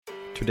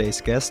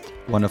today's guest,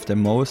 one of the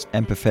most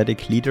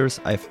empathetic leaders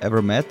I've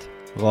ever met,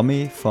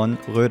 Romy von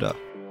Roeder.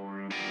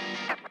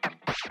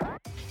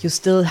 You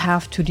still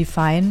have to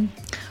define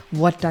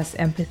what does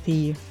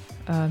empathy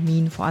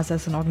mean for us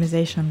as an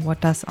organization, what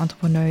does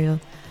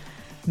entrepreneurial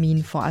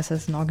mean for us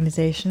as an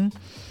organization,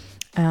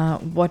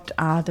 what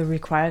are the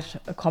required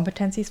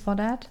competencies for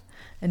that,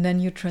 and then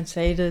you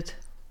translate it,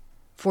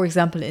 for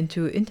example,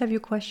 into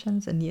interview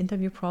questions in the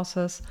interview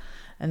process,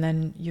 and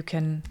then you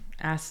can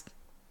ask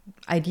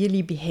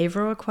ideally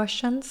behavioral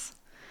questions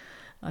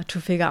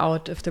to figure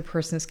out if the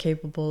person is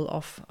capable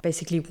of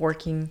basically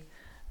working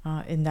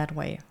in that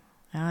way.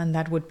 And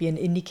that would be an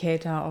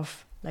indicator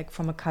of, like,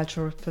 from a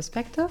cultural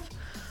perspective,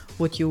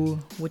 would you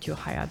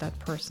hire that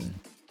person?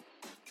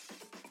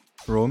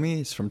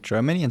 Romy is from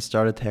Germany and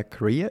started her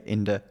career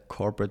in the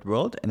corporate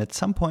world and at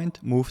some point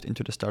moved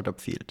into the startup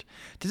field.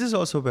 This is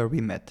also where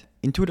we met.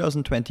 In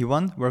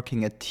 2021,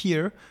 working at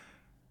Tier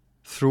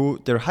through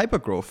their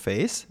hypergrowth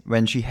phase,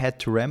 when she had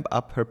to ramp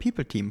up her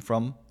people team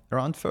from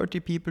around 30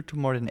 people to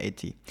more than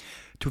 80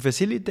 to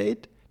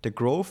facilitate the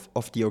growth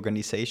of the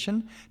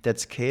organization that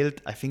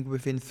scaled, I think,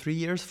 within 3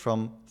 years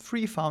from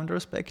 3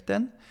 founders back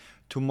then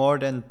to more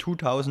than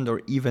 2,000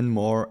 or even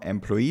more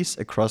employees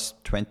across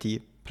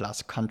 20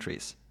 plus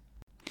countries.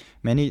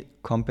 Many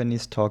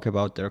companies talk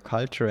about their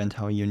culture and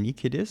how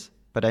unique it is,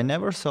 but I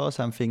never saw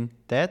something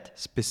that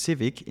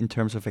specific in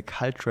terms of a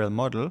cultural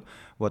model,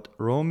 what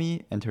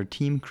Romy and her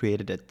team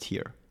created at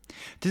Tier.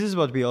 This is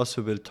what we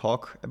also will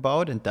talk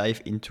about and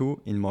dive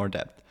into in more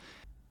depth.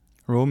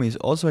 Romy is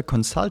also a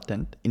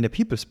consultant in the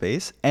people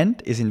space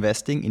and is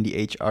investing in the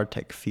HR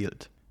tech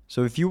field.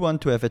 So if you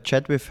want to have a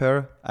chat with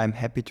her, I'm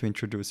happy to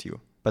introduce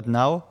you. But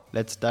now,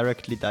 let's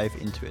directly dive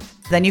into it.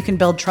 Then you can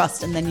build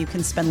trust, and then you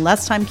can spend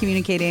less time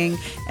communicating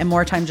and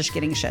more time just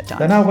getting shit done.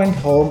 Then I went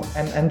home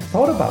and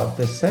thought about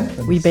this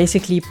sentence. We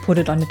basically put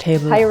it on the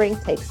table. Hiring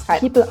takes time.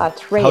 People are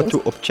trained. How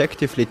to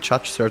objectively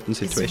judge certain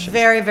situations. It's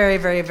very, very,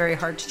 very, very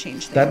hard to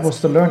change things. That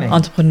was the learning.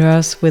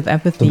 Entrepreneurs with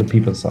empathy. To the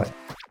people side.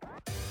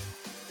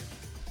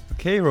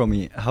 Okay,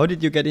 Romy, how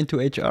did you get into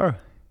HR?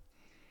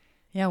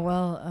 Yeah,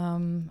 well,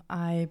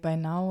 I by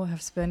now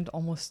have spent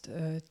almost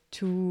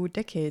 2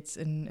 decades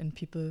in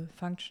people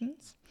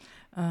functions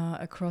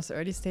across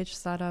early stage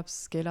startups,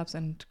 scale-ups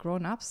and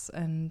grown-ups.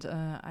 And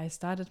I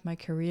started my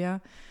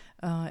career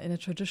in a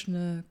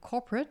traditional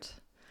corporate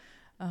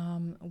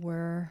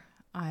where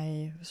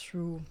I,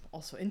 through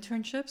also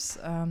internships,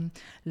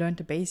 learned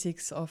the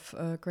basics of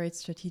great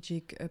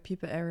strategic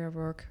people area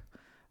work,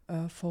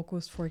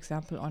 focused, for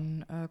example,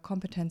 on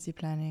competency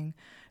planning,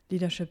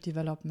 leadership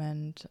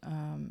development,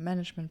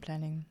 management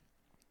planning,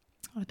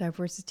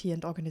 diversity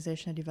and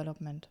organizational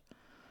development.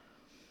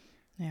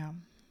 Yeah.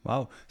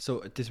 Wow.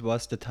 So this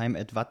was the time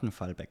at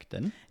Vattenfall back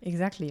then?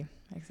 Exactly.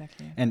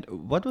 And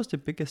what was the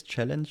biggest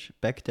challenge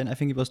back then? I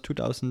think it was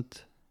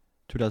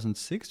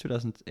 2006,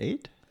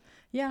 2008?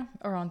 Yeah,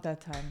 around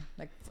that time.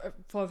 Like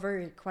for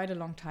quite a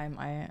long time,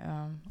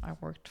 I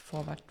worked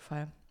for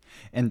Vattenfall.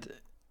 And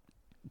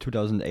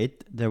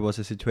 2008, there was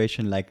a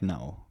situation like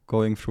now,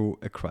 going through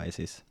a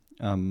crisis.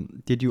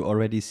 Did you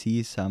already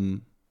see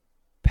some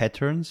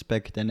patterns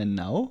back then and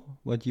now,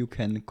 what you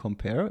can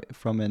compare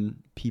from a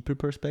people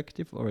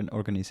perspective or an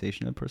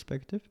organizational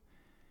perspective?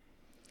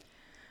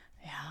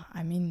 Yeah,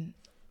 I mean,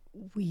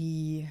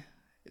 we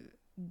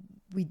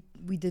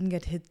didn't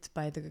get hit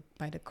by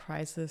the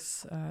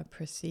crisis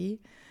per se.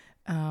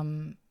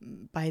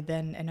 By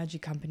then, energy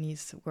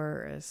companies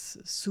were a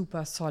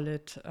super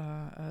solid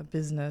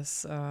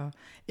business,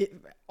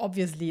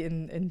 obviously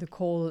in the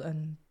coal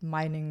and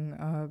mining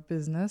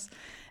business,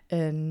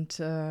 and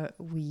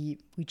we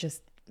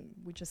just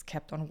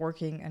kept on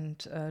working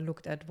and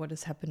looked at what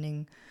is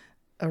happening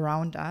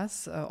around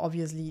us.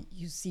 Obviously,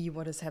 you see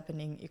what is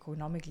happening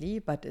economically,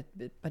 but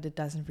it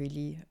doesn't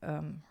really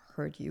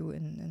hurt you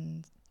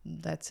in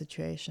that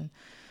situation.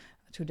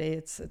 Today,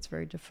 it's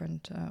very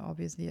different,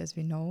 obviously, as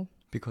we know.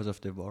 Because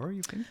of the war,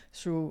 you think?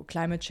 Through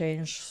climate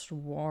change, through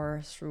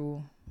war,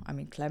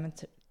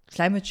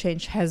 climate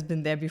change has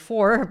been there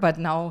before, but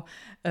now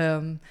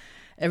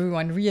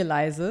everyone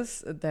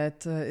realizes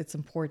that it's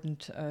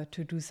important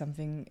to do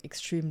something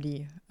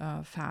extremely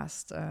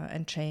fast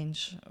and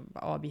change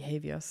our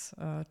behaviors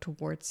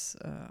towards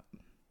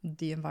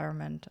the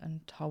environment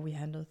and how we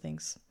handle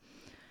things.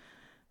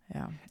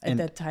 Yeah. At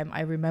that time,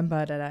 I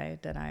remember that I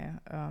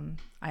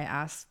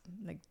asked,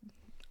 like,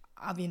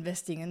 are we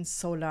investing in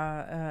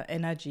solar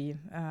energy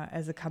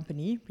as a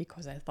company?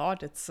 Because I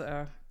thought it's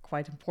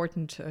quite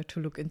important to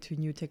look into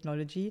new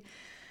technology,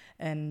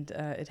 and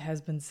it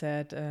has been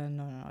said,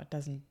 no, it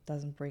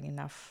doesn't bring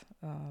enough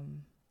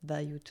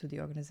value to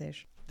the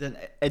organization. Then,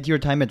 at your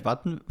time at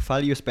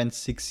Vattenfall, you spent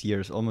 6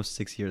 years, almost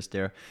 6 years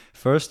there.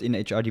 First in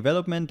HR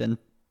development and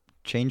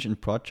change and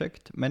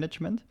project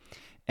management,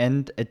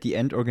 and at the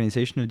end,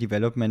 organizational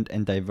development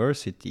and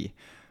diversity.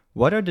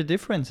 What are the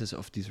differences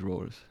of these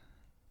roles?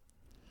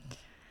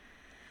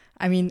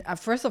 I mean,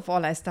 first of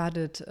all, I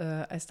started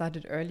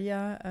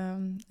earlier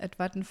at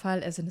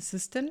Vattenfall as an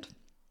assistant,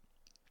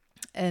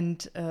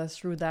 And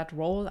through that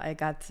role, I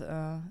got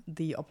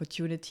the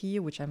opportunity,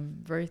 which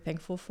I'm very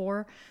thankful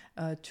for,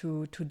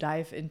 to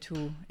dive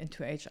into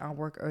HR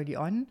work early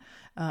on,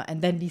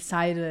 and then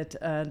decided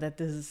that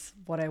this is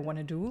what I want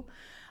to do.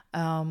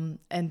 And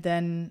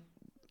then,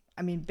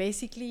 I mean,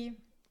 basically,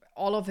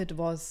 all of it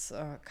was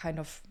kind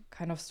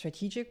of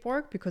strategic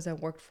work because I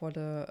worked for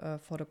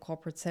the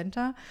corporate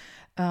center,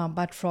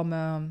 but from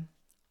a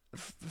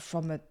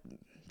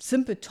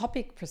simple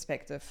topic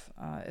perspective,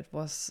 it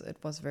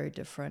was very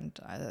different.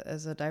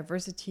 As a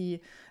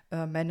diversity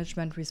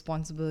management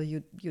responsible,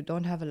 you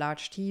don't have a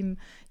large team.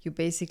 You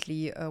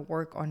basically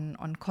work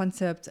on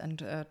concepts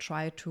and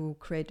try to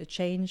create a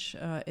change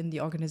in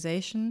the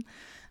organization.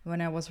 When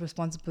I was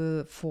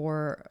responsible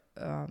for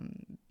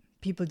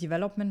people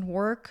development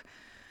work,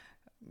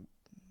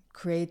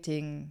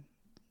 creating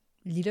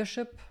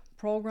leadership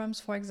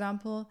programs, for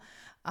example,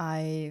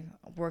 I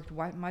worked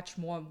much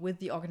more with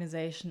the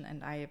organization,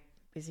 and I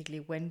basically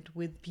went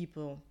with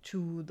people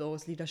to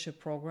those leadership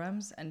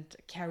programs and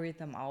carried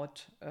them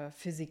out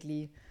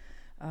physically,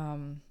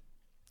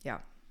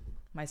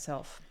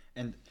 myself.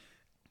 And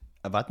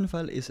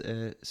Vattenfall is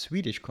a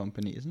Swedish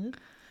company, isn't it?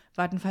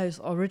 Vattenfall is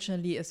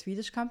originally a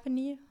Swedish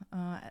company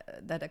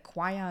that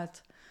acquired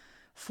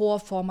 4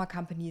 former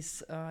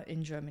companies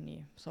in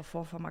Germany. So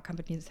 4 former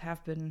companies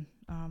have been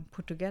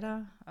put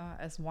together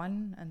as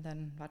one, and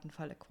then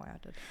Vattenfall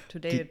acquired it.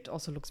 Today it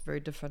also looks very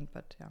different,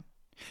 but yeah.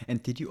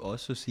 And did you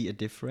also see a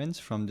difference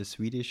from the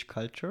Swedish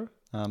culture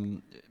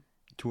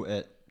to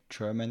a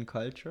German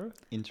culture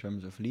in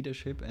terms of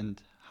leadership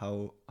and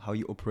how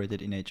you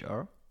operated in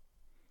HR?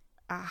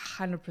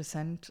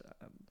 100%.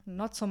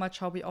 Not so much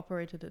how we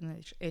operated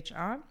in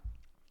HR,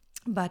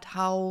 but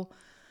how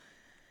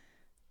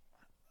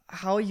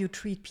you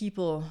treat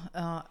people,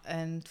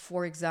 and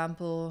for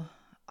example,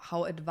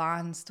 how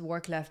advanced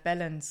work-life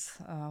balance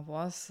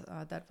was.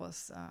 That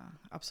was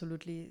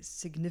absolutely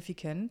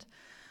significant.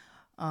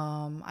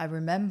 I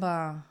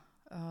remember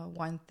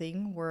one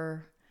thing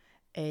where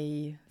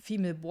a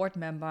female board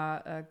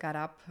member got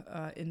up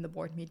in the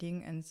board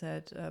meeting and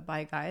said,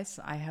 "Bye, guys,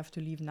 I have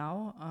to leave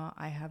now.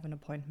 I have an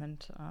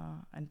appointment,"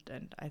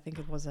 and I think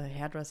it was a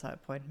hairdresser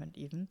appointment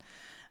even.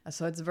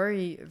 So it's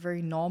very,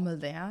 very normal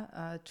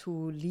there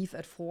to leave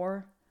at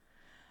 4,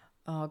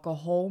 go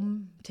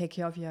home, take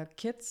care of your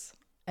kids,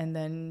 and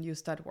then you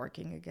start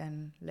working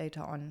again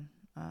later on,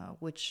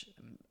 which,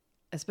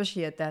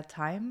 especially at that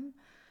time,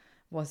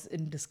 was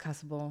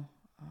indiscussable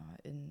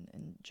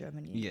in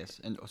Germany. Yes,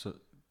 and also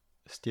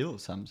still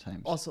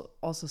sometimes.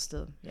 Also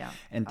still, yeah,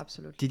 and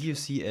absolutely. Did you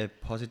see a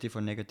positive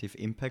or negative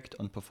impact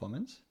on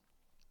performance?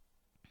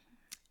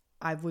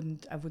 I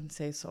wouldn't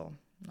say so.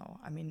 No,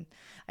 I mean,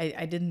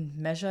 I didn't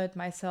measure it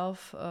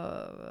myself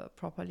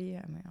properly.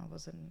 I mean, I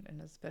was in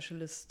a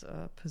specialist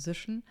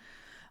position.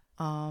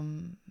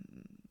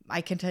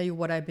 I can tell you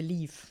what I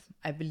believe.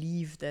 I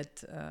believe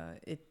that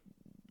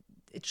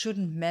it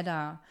shouldn't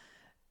matter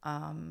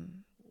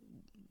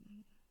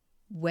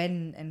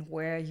when and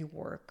where you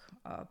work.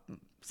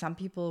 Some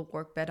people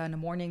work better in the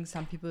morning,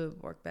 some people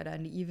work better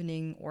in the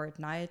evening or at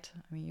night.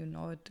 I mean, you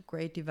know it,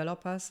 great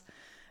developers,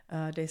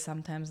 they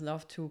sometimes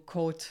love to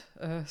code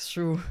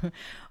through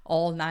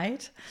all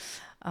night.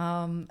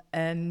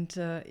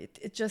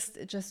 It just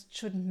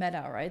shouldn't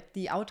matter, right?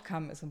 The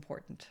outcome is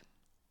important.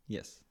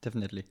 Yes,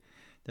 definitely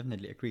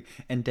agree.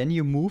 And then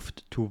you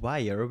moved to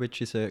Wire,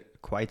 which is a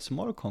quite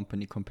small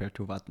company compared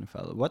to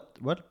Vattenfall.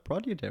 What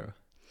brought you there?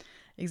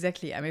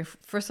 Exactly. I mean,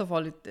 first of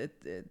all,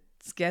 it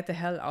scared the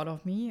hell out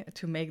of me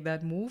to make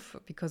that move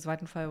because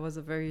Vattenfall was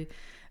a very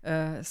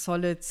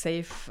solid,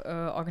 safe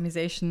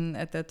organization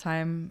at that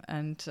time,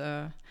 and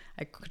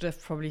I could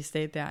have probably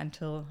stayed there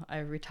until I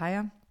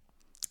retire.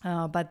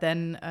 But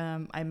then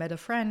I met a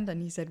friend,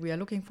 and he said, "We are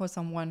looking for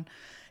someone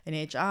in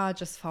HR,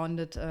 just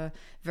founded a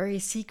very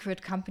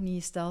secret company,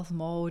 stealth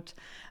mode."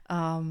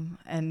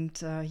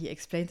 He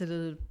explained it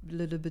a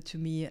little bit to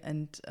me.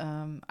 And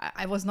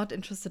I was not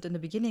interested in the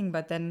beginning,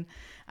 but then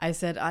I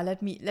said,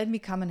 let me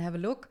come and have a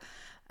look.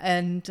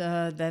 And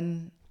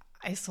then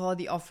I saw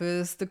the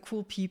office, the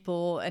cool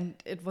people, and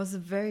it was a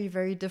very,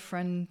 very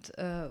different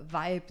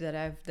vibe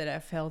that I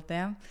felt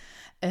there.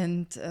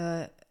 And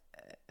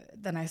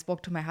then I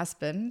spoke to my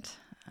husband.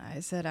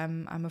 I said,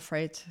 I'm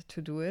afraid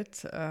to do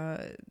it.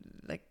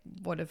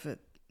 What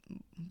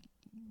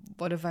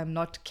if I'm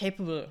not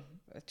capable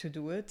to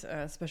do it,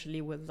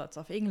 especially with lots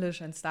of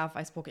English and stuff.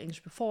 I spoke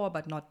English before,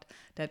 but not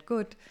that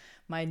good.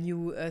 My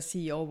new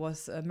CEO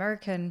was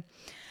American.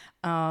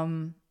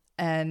 And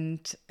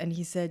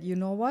he said, "You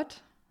know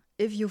what?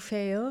 If you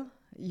fail,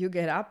 you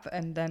get up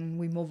and then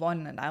we move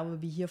on, and I will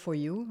be here for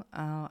you.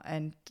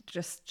 And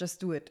just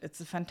do it. It's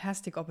a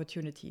fantastic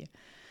opportunity."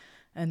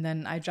 And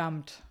then I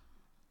jumped.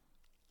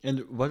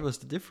 And what was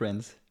the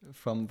difference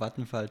from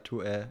Vattenfall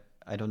to a,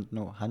 I don't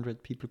know,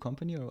 100 people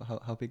company, or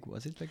how big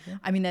was it back then?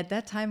 I mean, at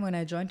that time when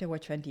I joined, there were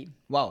 20.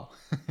 Wow.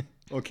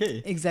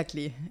 Okay.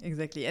 Exactly.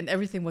 And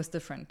everything was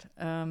different.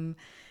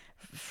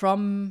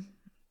 From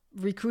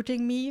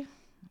recruiting me,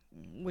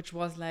 which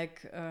was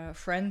like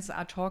friends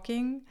are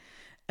talking,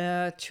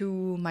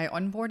 To my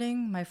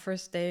onboarding, my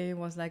first day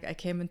was like I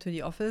came into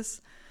the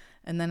office,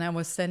 and then I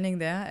was standing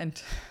there,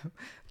 and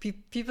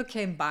people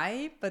came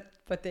by, but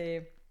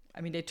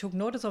they took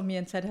notice of me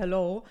and said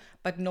hello,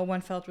 but no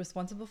one felt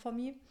responsible for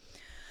me.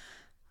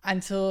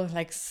 Until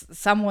like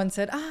someone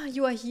said,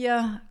 you are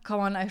here, come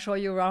on, I show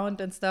you around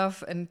and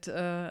stuff. And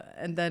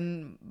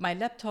then my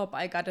laptop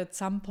I got at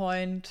some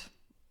point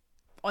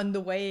on the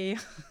way.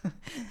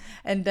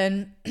 And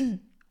then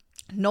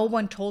no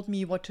one told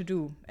me what to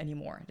do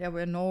anymore. There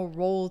were no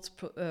roles,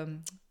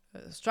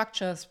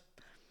 structures.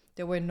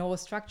 There were no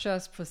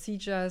structures,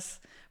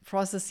 procedures,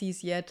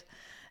 processes yet.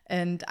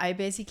 And I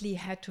basically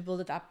had to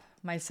build it up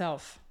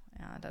myself.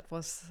 Yeah, that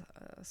was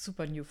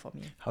super new for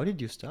me. How did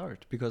you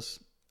start? Because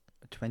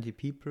 20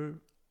 people,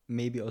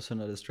 maybe also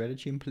not a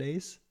strategy in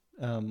place.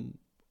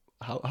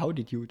 How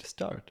did you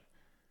start?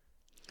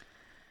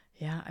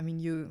 Yeah, I mean,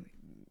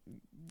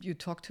 you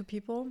talk to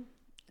people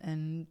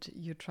and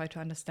you try to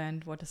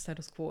understand what the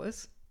status quo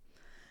is.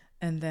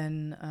 And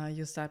then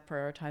you start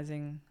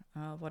prioritizing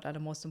what are the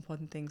most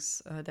important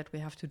things that we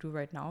have to do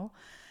right now.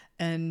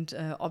 And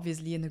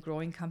obviously in a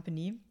growing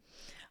company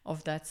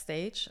of that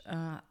stage,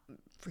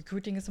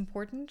 recruiting is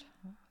important.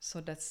 So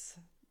that's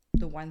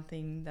the one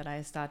thing that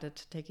I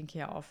started taking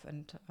care of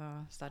and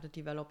started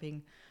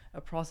developing a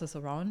process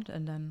around.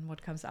 And then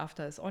what comes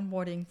after is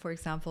onboarding, for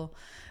example.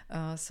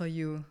 So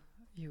you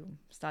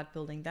start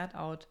building that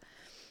out.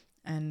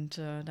 And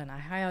then I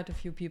hired a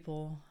few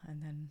people,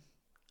 and then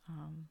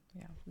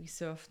we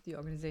served the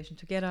organization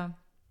together.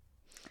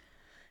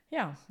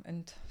 Yeah,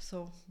 and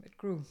so it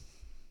grew.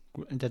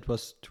 And that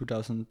was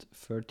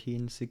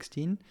 2013,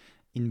 16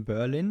 in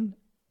Berlin,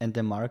 and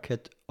the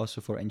market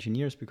also for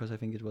engineers, because I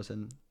think it was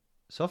a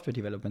software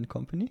development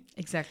company.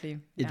 Exactly.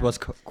 It was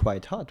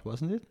quite hard,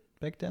 wasn't it,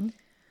 back then,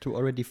 to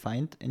already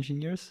find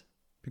engineers?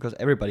 Because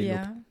everybody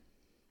looked.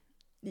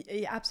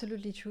 Yeah,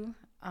 absolutely true.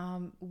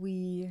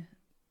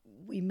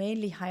 We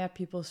mainly hired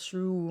people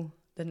through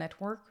the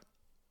network.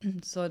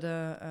 So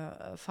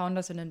the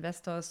founders and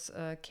investors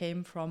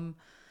came from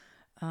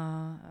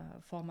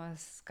former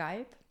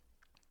Skype,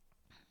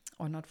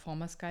 or not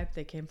former Skype,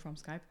 they came from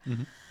Skype.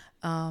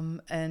 Mm-hmm.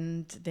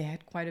 And they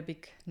had quite a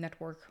big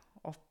network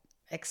of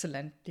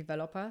excellent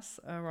developers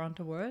around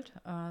the world.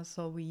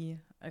 So we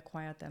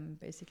acquired them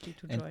basically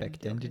to join. And back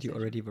then, did you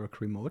already work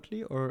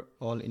remotely or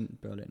all in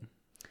Berlin?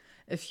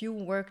 A few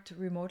worked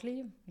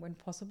remotely when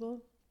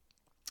possible,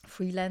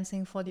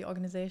 freelancing for the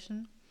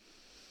organization.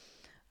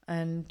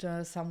 And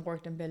some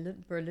worked in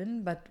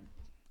Berlin. But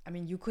I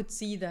mean, you could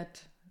see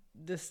that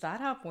the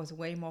startup was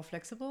way more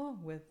flexible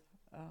with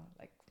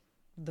like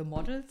the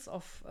models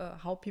of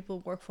how people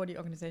work for the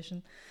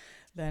organization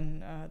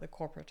than the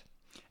corporate.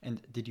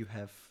 And did you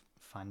have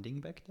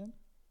funding back then?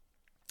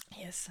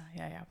 Yes,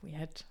 yeah. We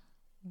had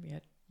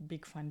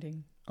big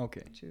funding.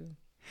 Okay. To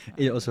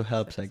it also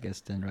helps, I guess,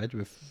 then, right,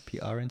 with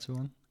PR and so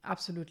on.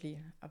 Absolutely.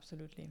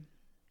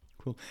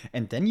 Cool.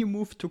 And then you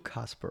moved to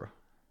Casper.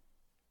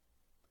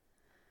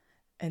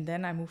 And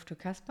then I moved to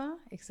Casper,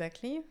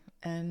 exactly.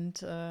 And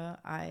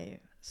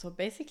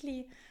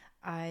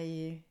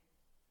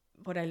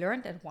what I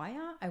learned at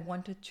Wire, I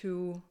wanted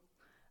to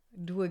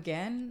do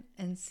again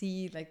and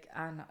see, like,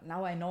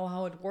 now I know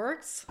how it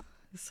works.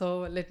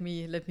 So let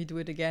me do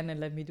it again, and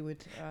let me do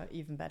it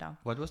even better.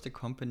 What was the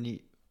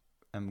company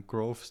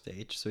growth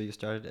stage? So you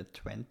started at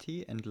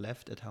 20 and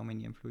left at how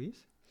many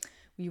employees?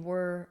 We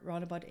were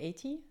around about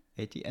 80.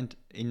 80, and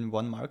in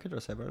one market or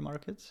several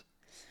markets?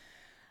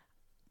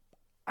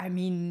 I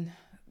mean,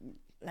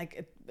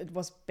 like it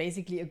was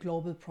basically a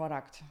global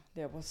product.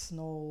 There was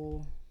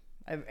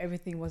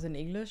everything was in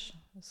English.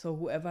 So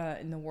whoever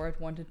in the world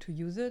wanted to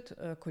use it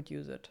could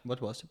use it.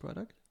 What was the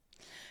product?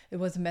 It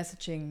was a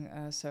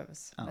messaging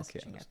service. Okay,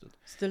 messaging understood. app.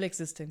 Still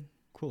existing.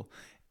 Cool.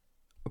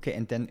 Okay,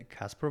 and then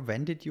Casper,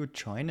 when did you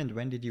join and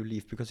when did you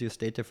leave? Because you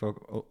stayed there for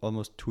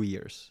almost 2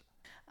 years.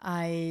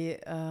 I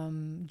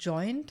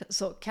joined.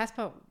 So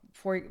Casper,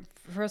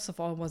 first of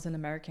all, was an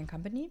American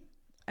company.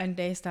 And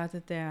they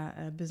started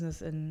their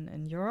business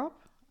in Europe.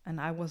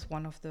 And I was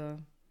one of the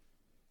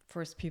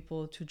first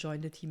people to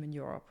join the team in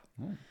Europe.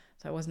 Oh.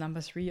 So I was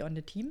number 3 on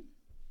the team.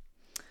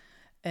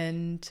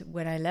 And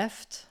when I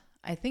left,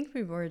 I think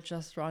we were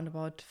just around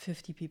about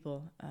 50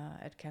 people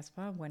at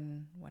Casper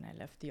when I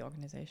left the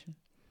organization.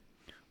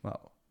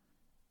 Wow.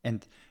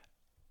 And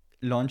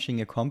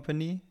launching a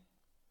company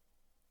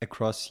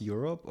across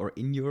Europe or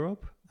in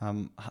Europe,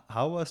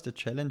 how was the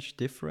challenge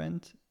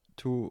different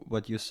to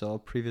what you saw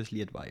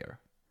previously at Wire?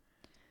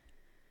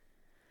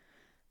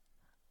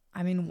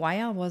 I mean,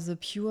 Wire was a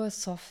pure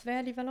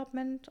software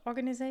development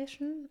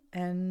organization,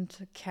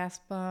 and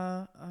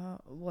Casper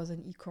was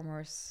an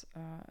e-commerce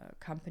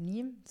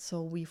company.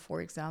 So we,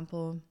 for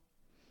example,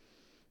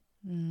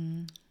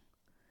 we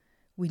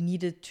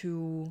needed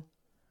to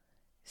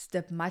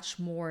step much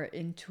more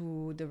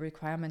into the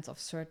requirements of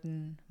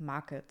certain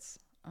markets.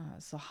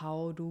 So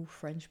how do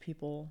French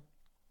people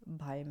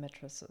buy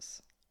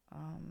mattresses?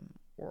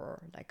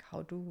 Or like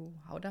how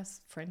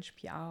does French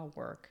PR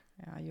work?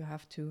 You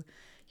have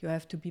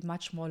to be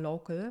much more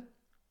local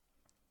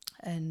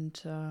and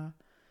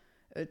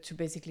to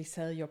basically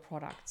sell your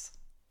products.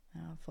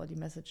 For the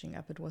messaging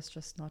app, it was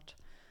just not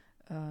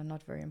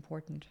very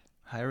important.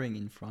 Hiring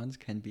in France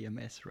can be a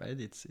mess, right?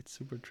 It's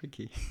super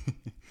tricky.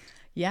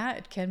 Yeah,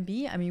 it can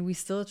be. I mean, we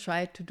still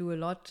tried to do a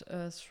lot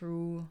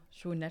through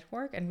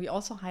network, and we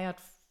also hired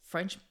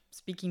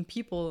French-speaking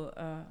people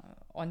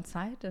on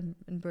site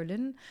in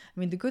Berlin. I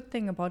mean, the good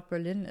thing about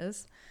Berlin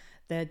is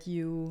that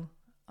you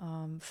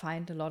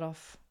find a lot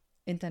of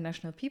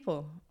international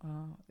people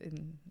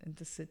in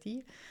the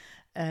city,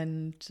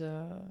 and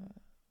a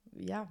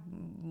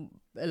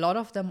lot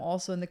of them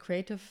also in the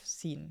creative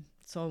scene.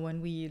 So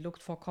when we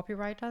looked for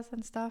copywriters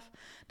and stuff,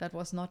 that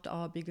was not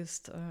our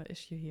biggest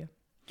issue here.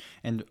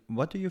 And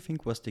what do you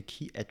think was the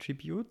key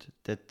attribute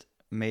that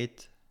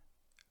made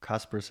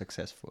Casper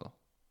successful?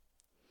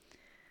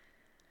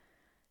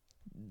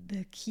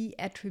 The key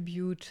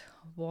attribute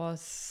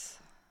was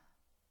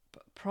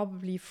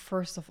probably,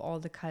 first of all,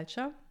 the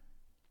culture.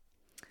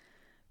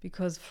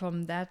 Because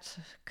from that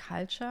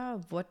culture,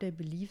 what they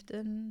believed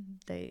in,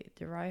 they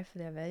derived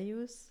their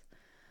values.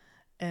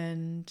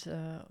 And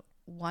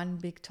one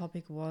big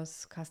topic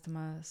was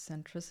customer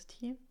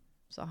centricity.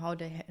 So how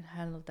they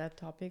handled that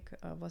topic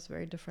was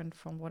very different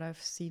from what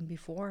I've seen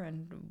before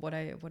and what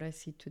I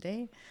see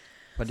today.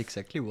 What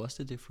exactly was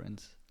the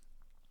difference?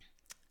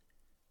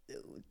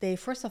 They,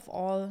 first of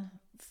all,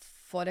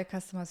 for their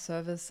customer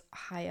service,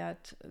 hired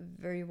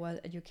very well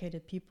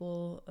educated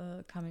people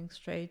coming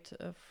straight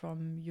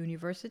from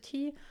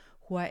university,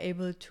 who are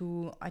able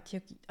to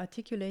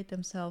articulate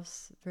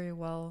themselves very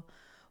well,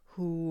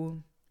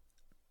 who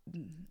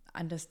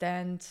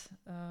understand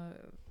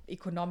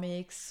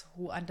economics,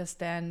 who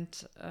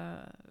understand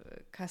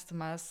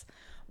customers,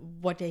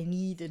 what they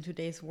need in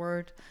today's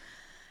world.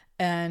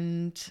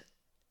 And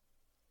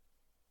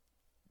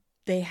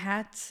they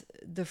had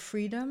the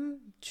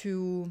freedom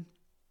to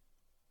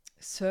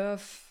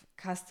serve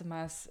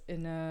customers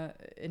in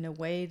a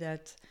way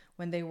that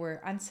when they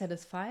were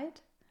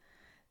unsatisfied,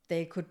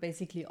 they could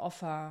basically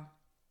offer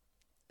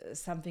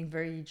something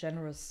very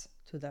generous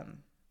to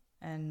them.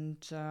 And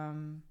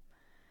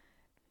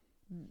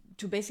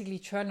to basically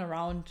turn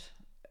around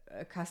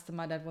a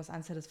customer that was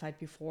unsatisfied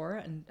before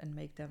and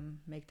make them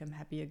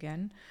happy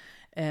again.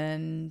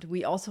 And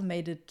we also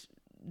made it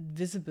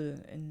visible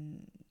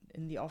in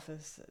the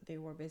office. They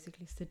were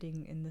basically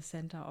sitting in the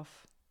center of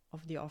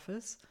the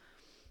office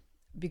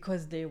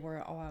because they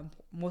were our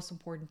most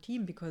important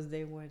team, because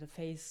they were the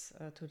face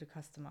to the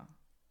customer.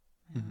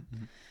 Yeah.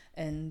 Mm-hmm.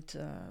 And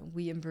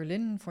we in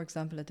Berlin, for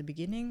example, at the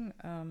beginning,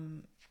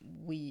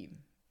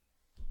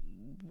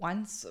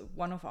 once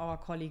one of our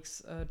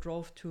colleagues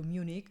drove to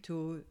Munich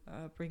to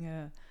bring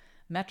a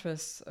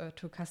mattress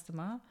to a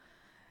customer.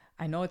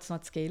 I know it's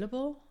not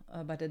scalable,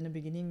 but in the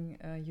beginning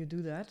you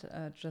do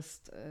that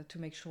just to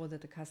make sure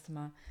that the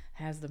customer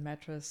has the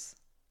mattress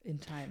in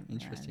time.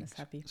 Interesting. And is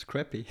happy.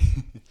 Scrappy.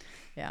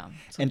 Yeah.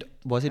 So and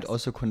was it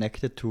also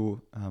connected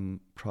to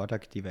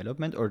product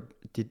development, or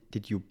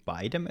did you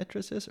buy the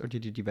mattresses, or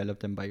did you develop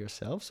them by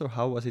yourself? So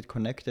how was it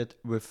connected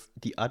with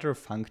the other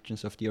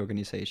functions of the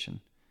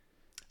organization?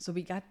 So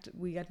we got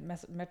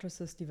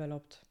mattresses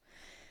developed.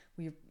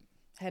 We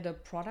had a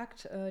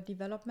product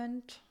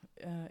development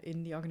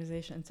in the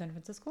organization in San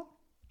Francisco,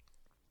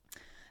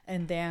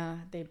 and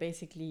there they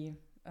basically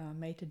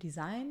made a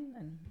design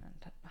and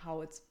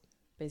how it's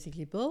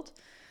basically built,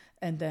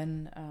 and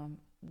then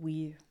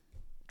we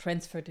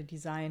transferred the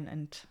design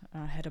and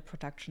had a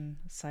production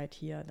site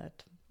here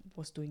that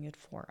was doing it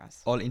for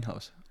us. All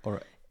in-house,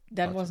 or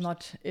that was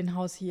not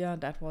in-house here.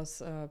 That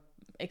was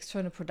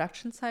external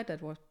production site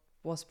that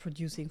was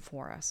producing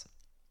for us.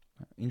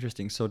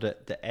 Interesting. So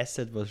the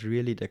asset was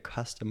really the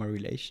customer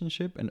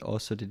relationship and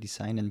also the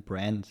design and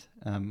brand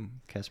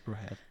Casper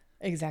had.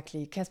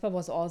 Exactly. Casper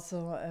was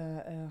also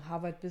a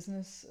Harvard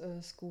Business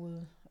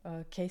School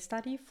case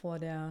study for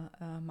their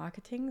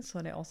marketing.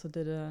 So they also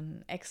did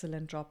an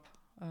excellent job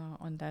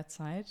on that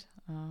side.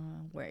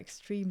 Were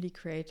extremely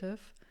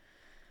creative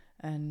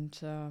and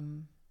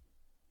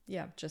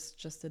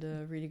just did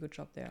a really good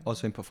job there.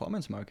 Also in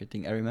performance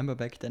marketing. I remember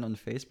back then on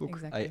Facebook,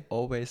 exactly. I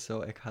always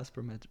saw a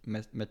Casper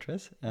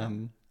mattress.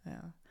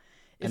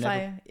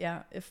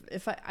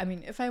 If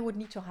I would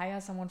need to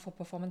hire someone for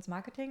performance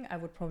marketing, I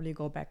would probably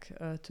go back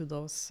to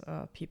those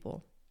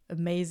people.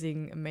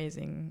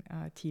 Amazing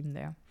team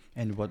there.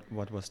 And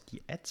what was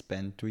the ad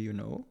spend? Do you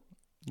know?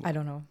 I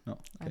don't know. No,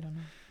 okay. I don't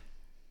know.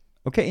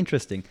 Okay,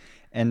 interesting.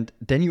 And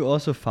then you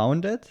also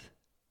founded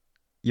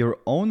your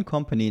own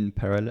company in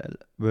parallel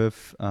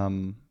with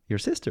your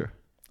sister.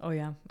 Oh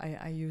yeah,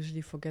 I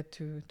usually forget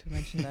to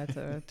mention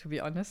that, to be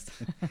honest.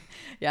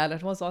 Yeah,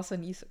 that was also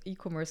an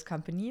e-commerce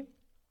company,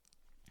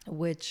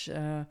 which,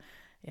 I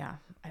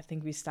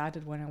think we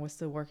started when I was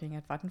still working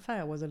at Vattenfall.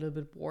 I was a little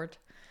bit bored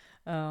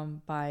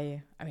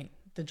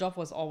the job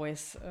was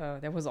always,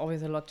 there was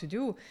always a lot to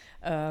do,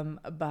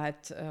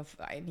 but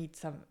I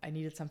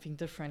needed something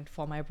different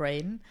for my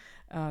brain.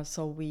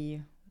 So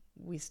we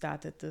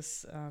started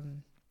this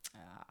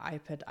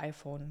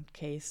iPhone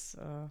case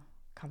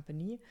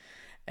company.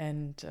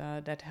 And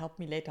that helped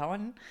me later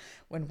on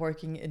when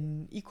working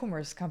in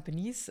e-commerce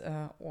companies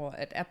or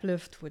at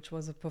Uplift, which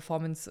was a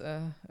performance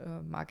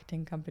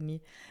marketing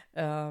company.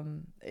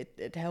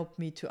 It helped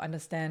me to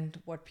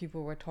understand what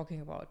people were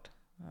talking about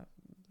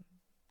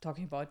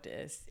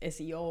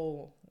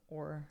SEO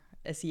or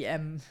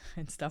SEM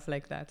and stuff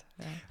like that.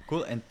 Yeah.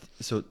 Cool. And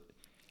so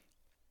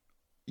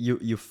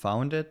you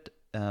founded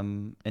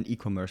an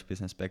e-commerce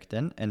business back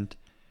then, and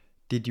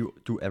did you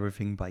do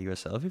everything by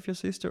yourself with your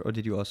sister, or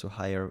did you also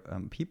hire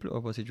people,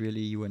 or was it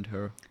really you and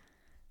her?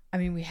 I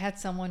mean, we had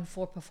someone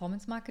for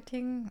performance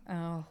marketing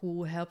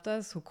who helped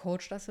us, who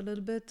coached us a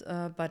little bit,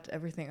 but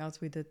everything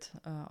else we did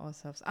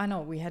ourselves.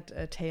 No, we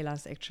had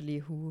tailors actually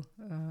who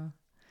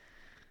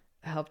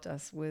helped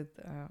us with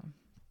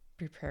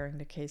preparing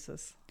the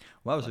cases.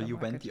 Wow, so you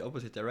went the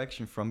opposite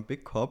direction from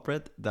big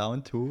corporate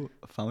down to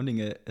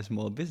founding a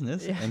small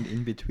business, and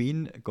in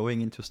between going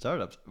into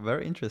startups.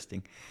 Very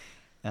interesting.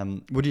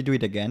 Would you do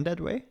it again that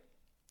way?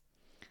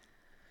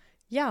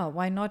 Yeah,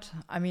 why not?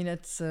 I mean,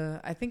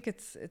 I think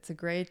it's a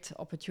great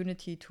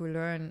opportunity to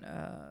learn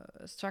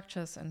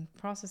structures and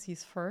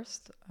processes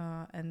first,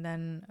 and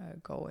then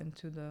go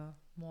into the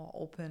more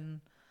open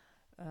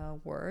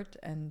world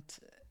and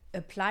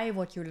apply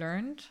what you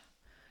learned,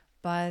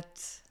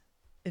 but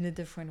in a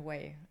different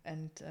way,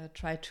 and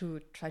try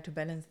to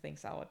balance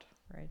things out,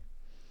 right?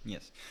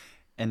 Yes.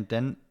 And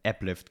then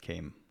Uplift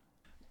came.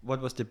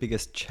 What was the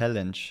biggest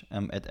challenge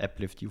at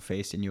Uplift you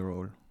faced in your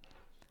role?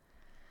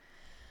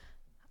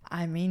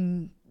 I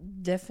mean,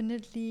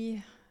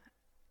 definitely,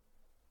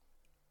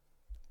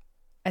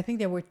 I think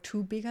there were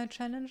two bigger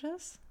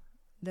challenges.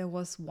 There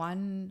was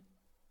one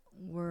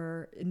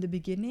where in the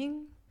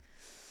beginning,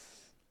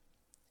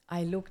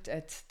 I looked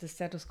at the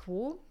status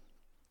quo,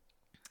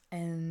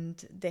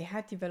 and they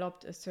had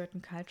developed a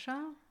certain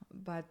culture,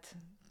 but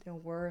there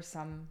were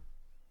some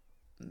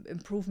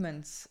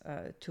improvements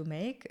to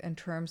make in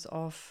terms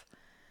of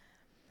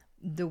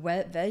the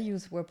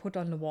values were put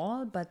on the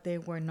wall, but they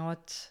were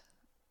not,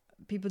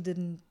 people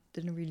didn't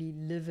really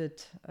live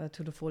it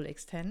to the full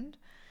extent.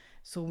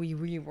 So we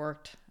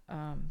reworked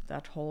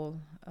that whole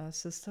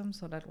system.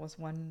 So that was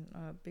one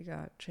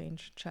bigger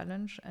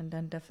challenge. And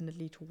then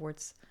definitely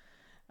towards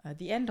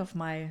the end of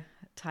my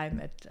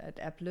time at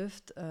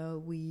Uplift,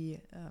 we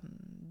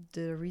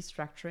did a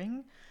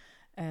restructuring,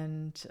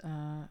 and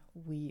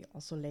we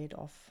also laid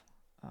off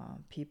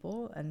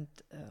people. And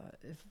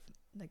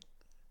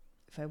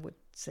if I would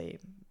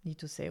need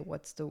to say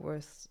what's the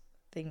worst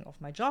thing of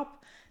my job,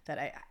 that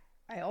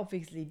I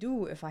obviously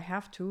do if I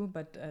have to,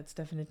 but it's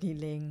definitely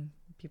laying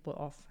people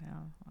off.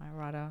 Yeah, I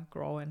rather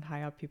grow and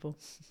hire people.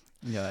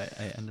 Yeah,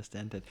 I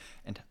understand that.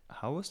 And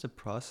how was the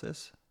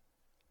process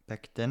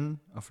back then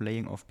of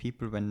laying off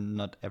people when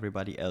not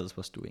everybody else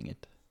was doing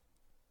it?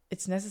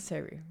 It's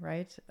necessary,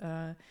 right?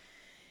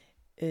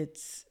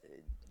 It's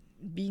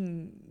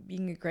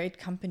being a great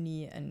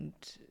company and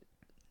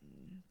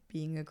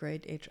being a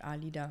great HR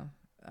leader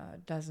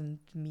doesn't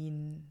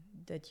mean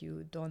that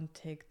you don't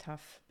take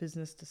tough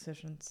business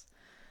decisions.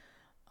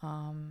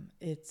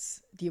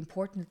 It's the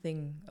important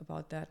thing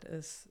about that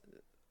is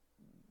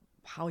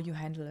how you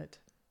handle it.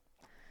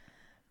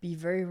 Be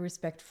very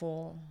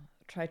respectful,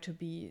 try to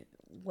be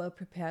well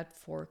prepared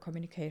for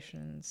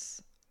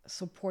communications,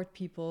 support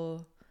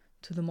people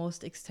to the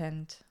most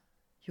extent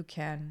you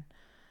can.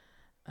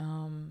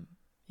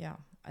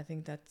 I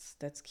think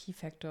that's key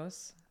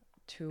factors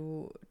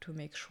to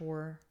make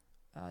sure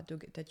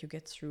that you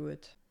get through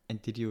it.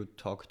 And did you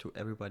talk to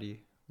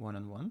everybody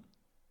one-on-one?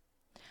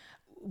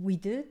 We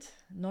did,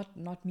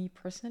 not me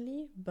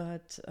personally,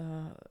 but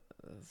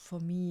for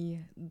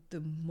me,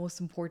 the most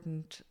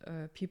important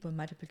people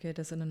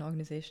multiplicators in an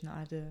organization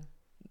are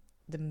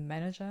the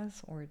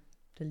managers or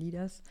the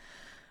leaders,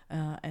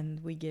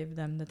 and we gave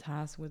them the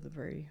task with a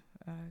very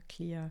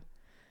clear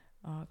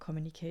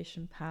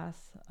communication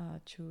path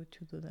to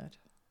do that.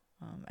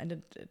 And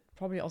it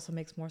probably also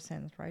makes more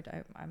sense, right?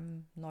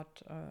 I'm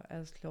not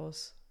as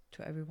close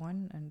to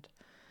everyone, and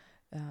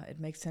it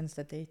makes sense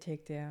that they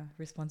take their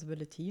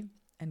responsibility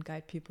and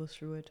guide people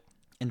through it.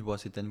 And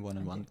was it then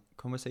one-on-one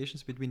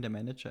conversations between the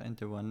manager and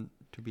the one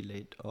to be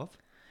laid off?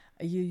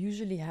 You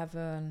usually have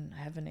an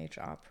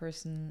HR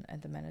person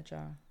and the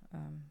manager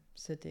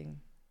sitting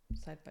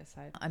side by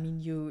side. I mean,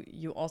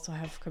 you also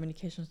have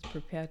communications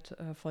prepared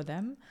for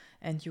them,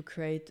 and you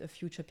create a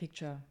future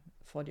picture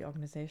for the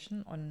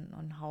organization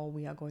on how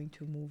we are going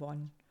to move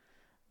on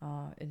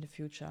in the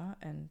future,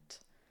 and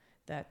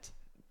that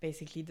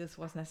basically this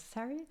was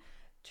necessary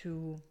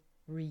to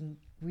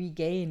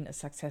regain a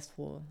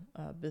successful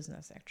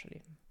business,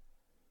 actually.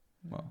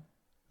 Wow.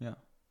 Yeah.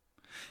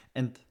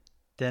 And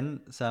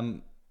then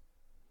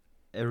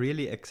a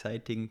really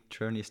exciting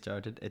journey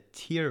started at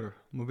Tier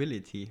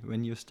Mobility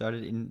when you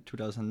started in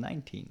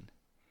 2019.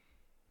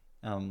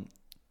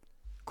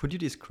 Could you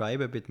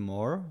describe a bit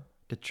more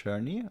the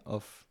journey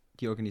of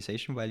the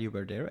organization while you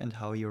were there and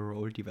how your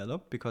role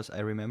developed? Because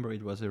I remember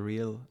it was a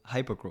real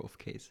hypergrowth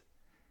case.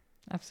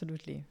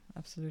 Absolutely.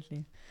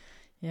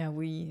 Yeah,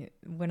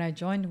 when I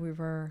joined, we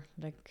were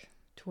like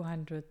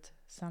 200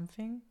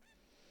 something.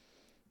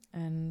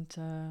 And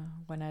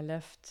when I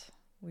left,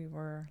 we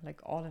were like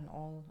all in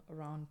all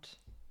around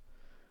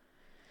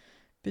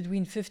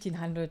between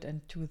 1,500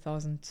 and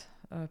 2,000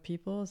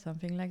 people,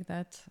 something like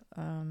that.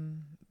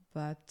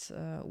 But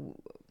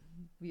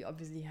we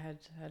obviously had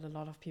a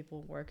lot of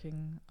people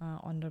working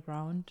on the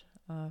ground,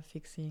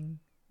 fixing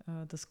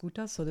the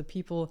scooters. So the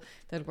people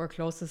that were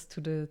closest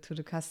to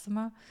the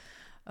customer,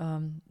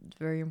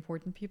 very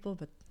important people,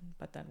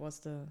 but that was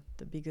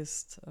the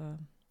biggest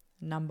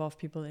number of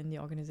people in the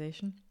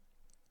organization.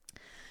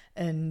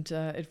 And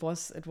it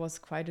was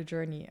quite a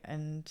journey,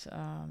 and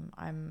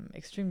I'm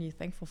extremely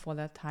thankful for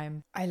that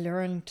time. I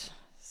learned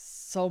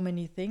so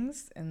many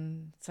things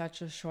in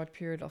such a short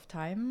period of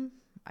time.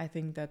 I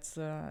think that's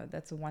a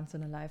once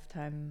in a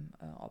lifetime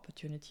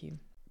opportunity.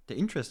 The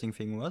interesting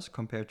thing was,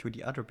 compared to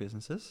the other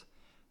businesses,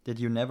 that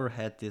you never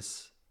had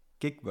this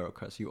gig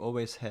workers. You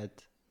always had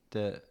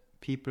the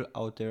people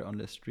out there on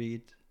the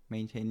street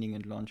maintaining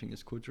and launching the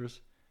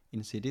scooters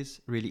in cities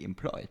really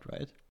employed,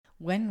 right?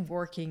 When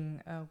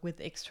working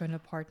with external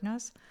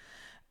partners,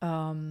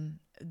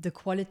 the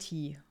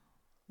quality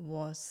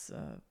was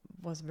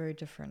very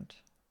different.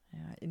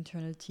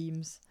 Internal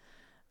teams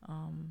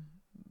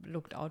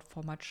looked out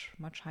for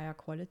much higher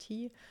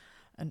quality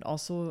and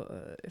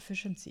also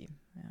efficiency.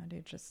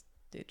 They just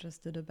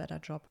did a better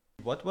job.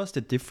 What was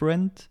the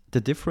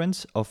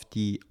difference of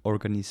the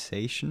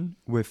organization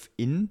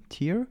within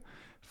Tier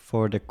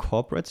for the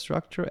corporate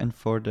structure and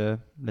for the,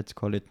 let's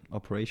call it,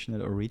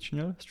 operational or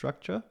regional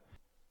structure?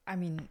 I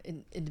mean,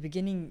 in the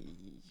beginning,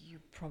 you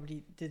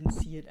probably didn't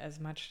see it as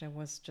much. There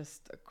was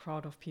just a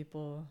crowd of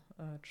people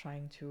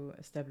trying to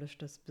establish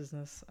this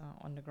business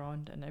on the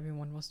ground, and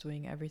everyone was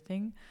doing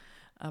everything.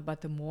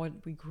 But the more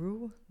we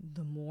grew,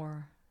 the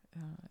more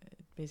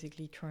it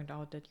basically turned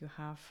out that you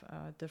have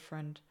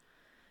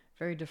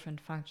very different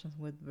functions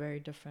with very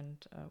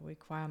different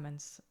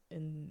requirements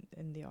in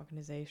the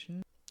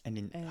organization. And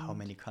in how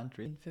many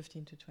countries? In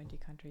 15 to 20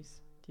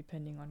 countries,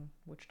 depending on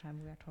which time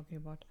we are talking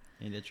about.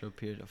 In that short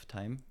period of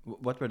time.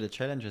 What were the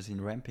challenges in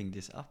ramping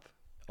this up,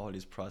 all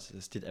these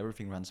processes? Did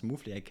everything run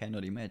smoothly? I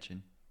cannot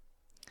imagine.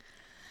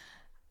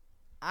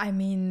 I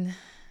mean,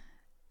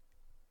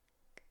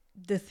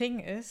 the thing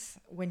is,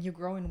 when you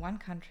grow in one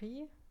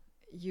country,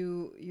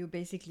 you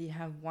basically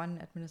have one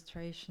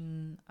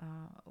administration,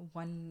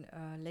 one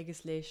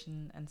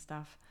legislation and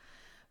stuff.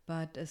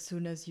 But as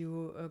soon as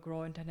you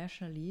grow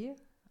internationally,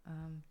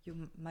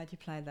 you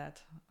multiply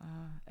that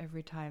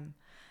every time,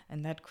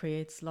 and that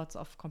creates lots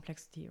of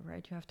complexity,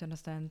 right? You have to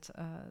understand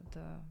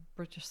the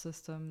British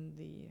system,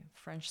 the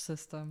French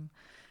system,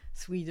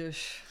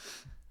 Swedish.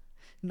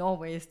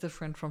 Norway is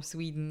different from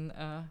Sweden.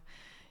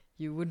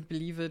 You wouldn't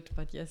believe it,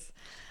 but yes.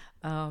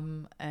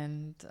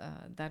 And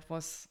that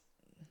was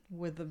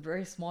with a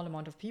very small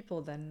amount of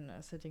people then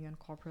sitting in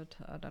corporate.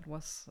 That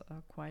was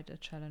quite a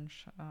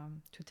challenge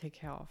to take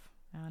care of.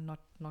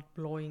 Not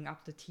blowing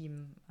up the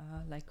team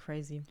like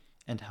crazy.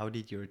 And how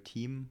did your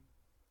team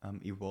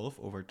evolve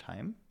over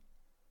time?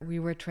 We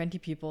were 20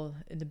 people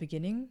in the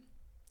beginning,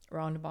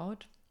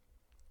 roundabout.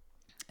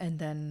 And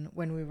then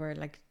when we were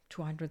like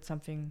 200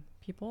 something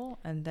people,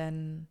 and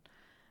then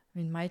I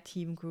mean my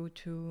team grew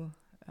to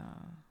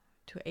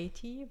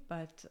 80,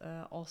 but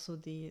also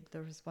the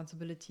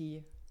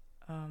responsibility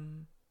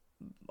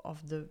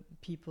of the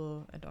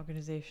people and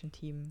organization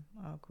team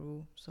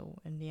grew. So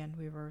in the end,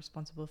 we were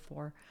responsible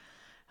for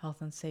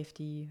health and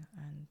safety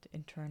and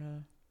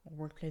internal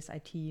workplace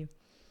IT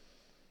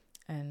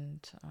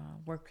and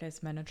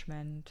workplace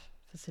management,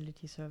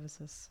 facility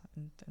services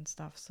and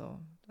stuff. So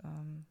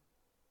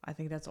I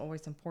think that's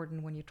always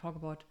important when you talk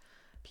about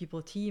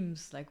people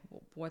teams, like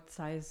what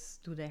size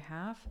do they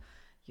have?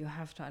 You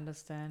have to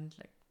understand,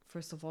 like,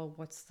 first of all,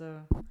 what's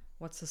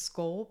the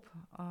scope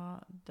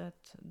that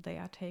they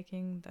are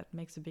taking. That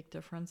makes a big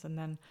difference. And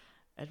then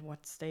at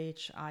what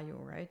stage are you,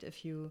 right?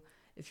 If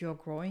you're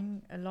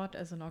growing a lot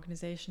as an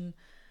organization,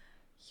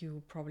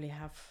 you probably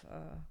have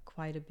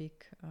quite a big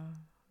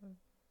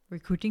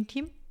recruiting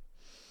team.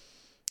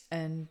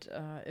 And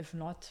if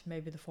not,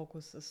 maybe the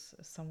focus is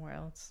somewhere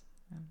else.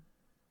 Yeah.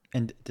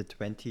 And the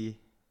 20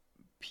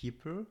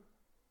 people,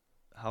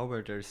 how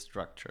were they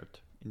structured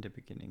in the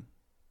beginning?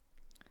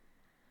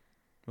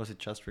 Was it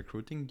just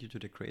recruiting due to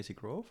the crazy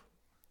growth?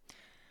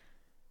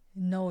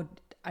 No,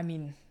 I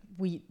mean,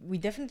 we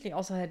definitely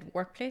also had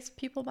workplace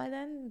people by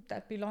then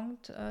that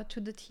belonged to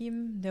the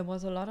team. There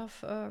was a lot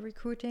of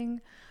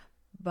recruiting,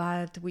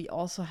 but we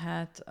also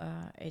had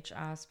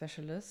HR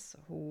specialists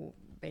who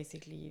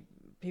basically,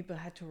 people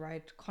had to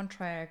write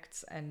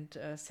contracts and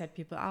set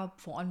people up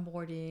for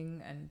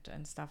onboarding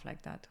and stuff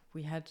like that.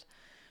 We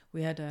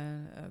had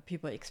a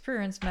people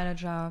experience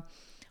manager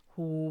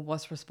who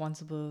was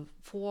responsible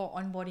for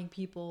onboarding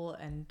people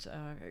and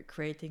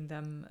creating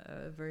them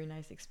a very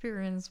nice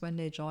experience when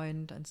they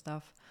joined and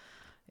stuff.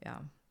 Yeah,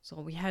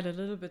 so we had a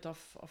little bit of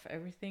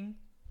everything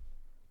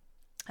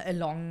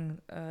along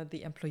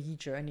the employee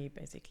journey,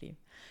 basically.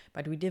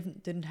 But we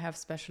didn't have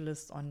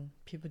specialists on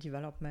people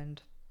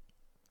development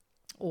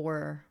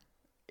or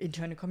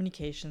internal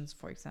communications,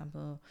 for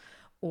example,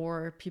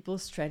 or people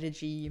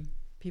strategy.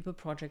 people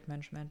project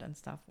management and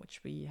stuff,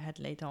 which we had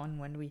later on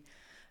when we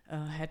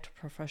had to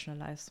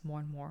professionalize more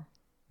and more.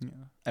 Yeah,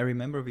 I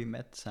remember we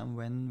met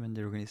when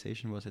the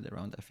organization was at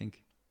around, I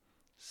think,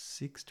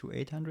 600 to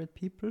 800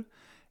 people,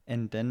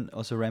 and then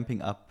also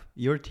ramping up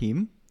your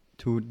team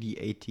to the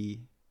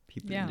 80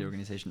 people in the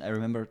organization. I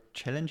remember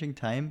challenging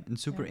time and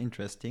super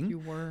interesting. You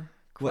were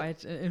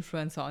quite an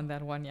influencer on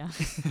that one, yeah.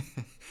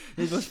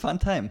 It was fun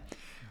time.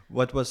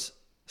 What was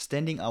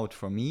standing out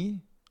for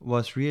me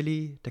was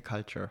really the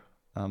culture.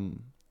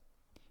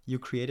 You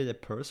created a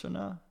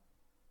persona,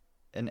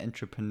 an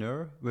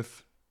entrepreneur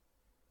with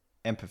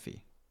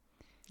empathy.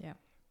 Yeah.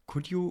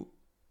 Could you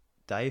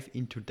dive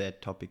into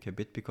that topic a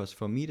bit? Because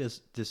for me,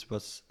 this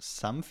was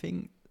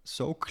something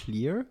so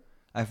clear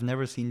I've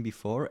never seen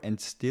before, and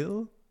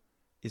still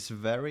is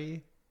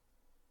very,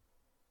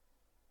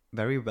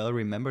 very well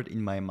remembered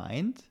in my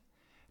mind,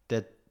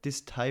 that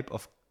this type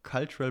of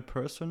cultural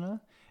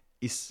persona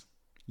is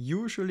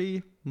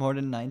usually more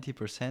than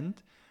 90%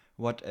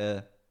 what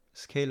a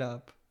scale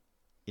up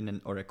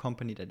or a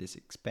company that is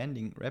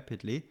expanding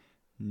rapidly,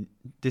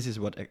 this is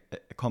what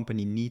a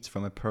company needs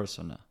from a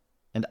persona.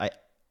 And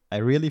I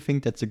really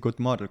think that's a good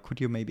model.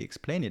 Could you maybe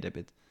explain it a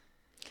bit?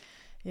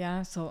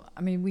 Yeah, so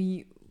I mean,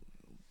 we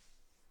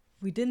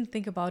didn't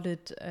think about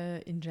it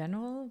in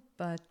general,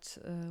 but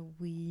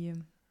we,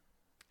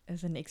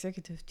 as an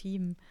executive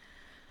team,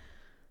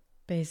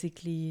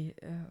 basically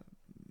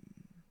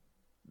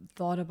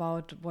thought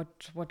about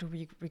what do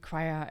we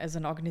require as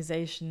an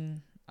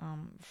organization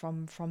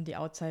from the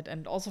outside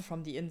and also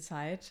from the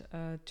inside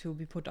to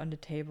be put on the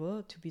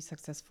table to be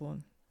successful.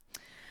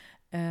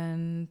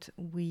 And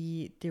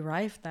we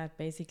derived that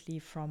basically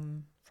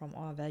from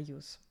our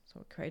values. So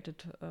we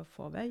created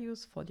 4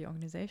 values for the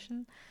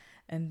organization,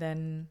 and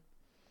then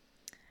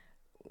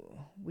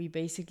we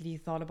basically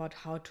thought about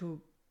how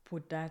to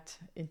put that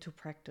into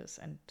practice.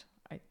 And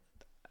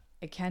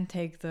I can't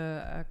take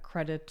the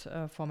credit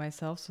for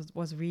myself. So it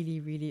was really,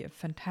 really a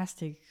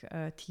fantastic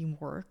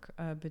teamwork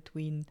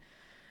between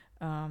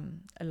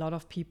a lot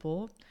of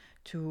people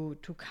to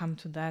come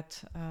to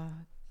that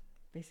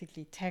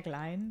basically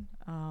tagline,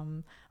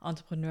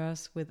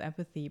 entrepreneurs with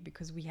empathy,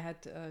 because we had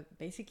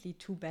basically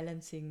 2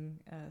 balancing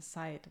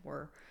sides,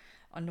 where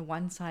on the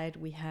one side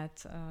we had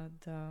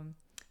the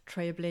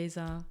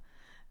trailblazer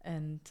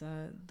and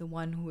the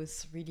one who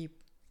is really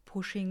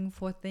pushing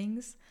for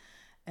things.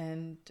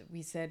 And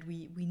we said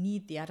we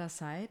need the other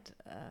side,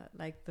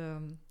 like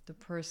the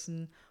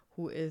person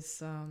who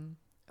is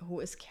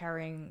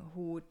caring,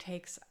 who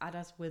takes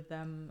others with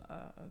them,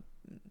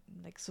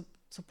 like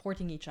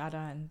supporting each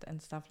other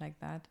and stuff like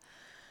that.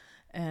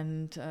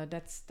 And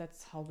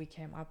that's how we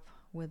came up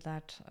with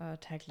that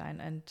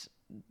tagline. And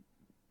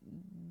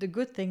the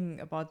good thing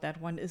about that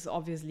one is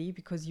obviously,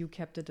 because you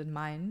kept it in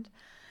mind,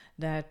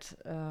 that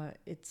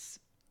it's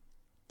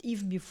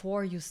even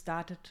before you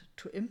started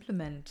to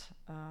implement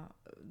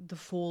the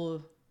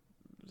full,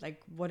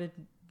 like what it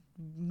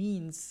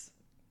means,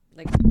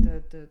 like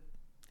the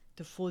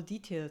full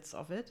details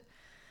of it,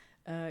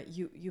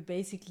 you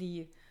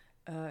basically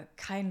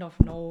kind of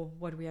know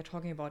what we are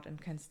talking about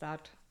and can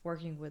start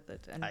working with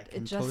it. And I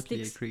can it just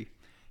totally sticks. agree.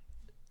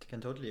 I can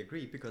totally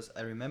agree, because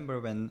I remember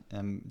when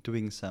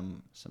doing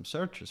some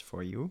searches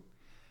for you,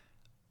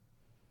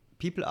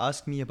 people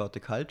asked me about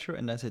the culture,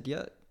 and I said,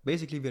 yeah,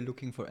 basically we're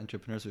looking for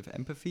entrepreneurs with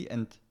empathy.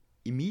 And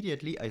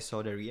immediately I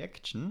saw the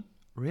reaction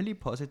really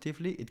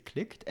positively. It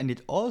clicked, and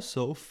it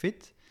also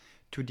fit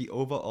to the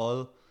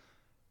overall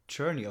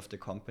journey of the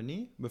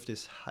company with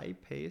this high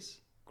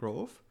pace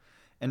growth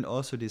and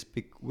also this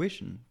big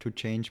vision to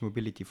change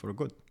mobility for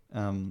good.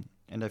 And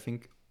I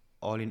think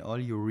all in all,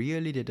 you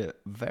really did a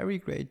very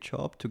great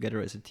job together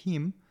as a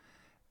team.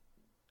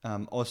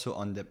 Also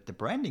on the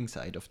branding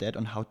side of that,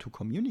 on how to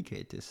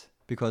communicate this,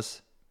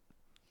 because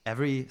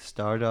every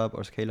startup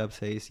or scale up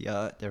says,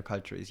 yeah, their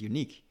culture is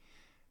unique,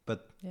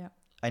 but Yeah.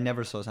 I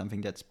never saw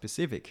something that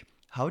specific.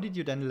 How did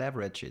you then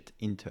leverage it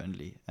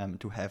internally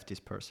to have this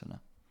persona?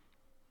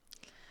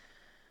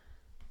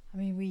 I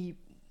mean,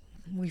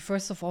 we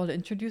first of all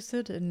introduced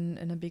it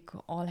in a big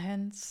all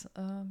hands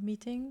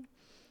meeting,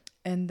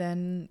 and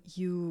then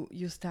you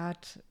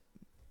start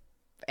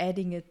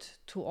adding it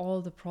to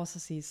all the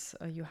processes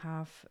you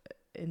have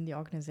in the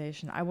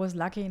organization. I was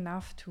lucky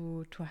enough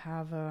to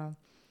have a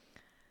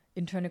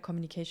internal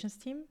communications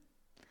team,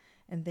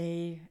 and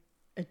they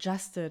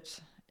adjusted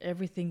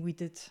everything we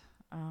did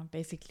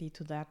basically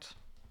to that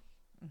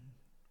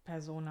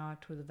persona,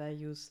 to the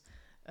values,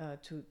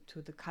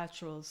 to the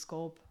cultural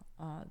scope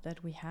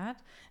that we had.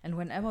 And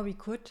whenever we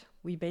could,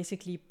 we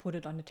basically put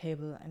it on the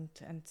table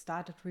and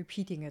started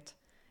repeating it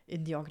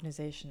in the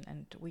organization.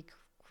 And we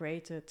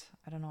created,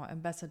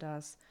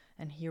 ambassadors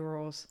and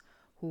heroes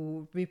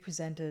who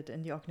represented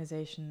in the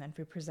organization and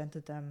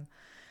represented them.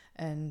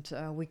 And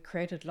we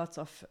created lots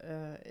of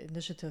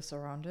initiatives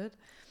around it.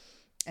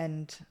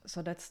 And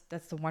so that's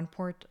the one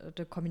part,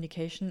 the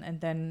communication. And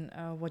then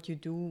what you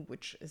do,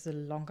 which is a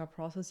longer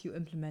process, you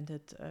implement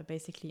it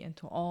basically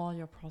into all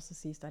your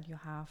processes that you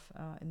have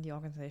in the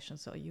organization.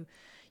 So you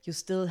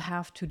still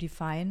have to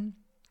define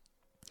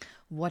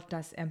what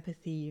does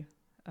empathy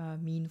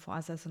mean for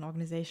us as an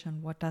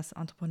organization? What does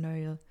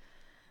entrepreneurial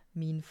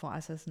mean for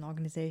us as an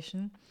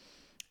organization?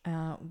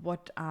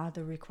 What are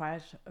the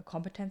required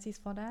competencies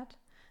for that?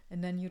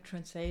 And then you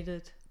translate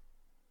it,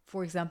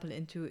 for example,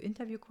 into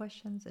interview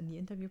questions in the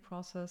interview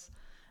process.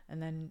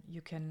 And then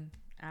you can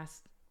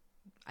ask,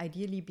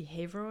 ideally,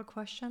 behavioral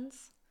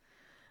questions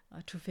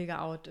to figure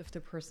out if the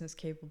person is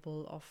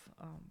capable of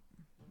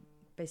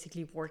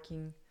basically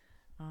working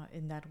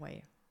in that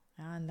way.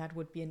 And that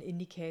would be an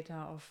indicator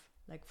of,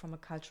 like, from a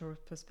cultural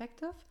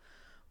perspective,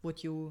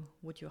 would you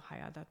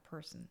hire that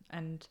person?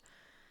 And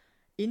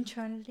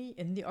internally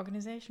in the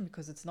organization,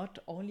 because it's not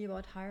only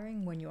about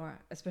hiring,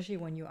 especially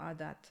when you are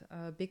that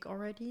big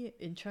already,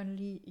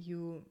 internally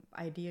you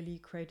ideally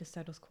create a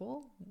status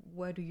quo.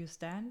 Where do you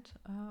stand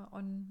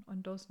on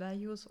those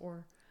values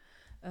or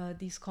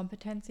these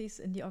competencies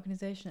in the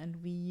organization? And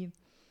we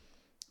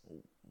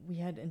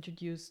had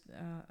introduced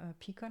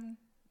Pecan,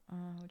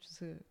 which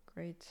is a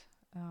great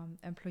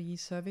employee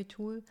survey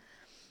tool.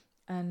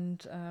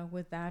 And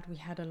with that, we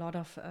had a lot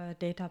of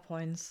data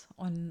points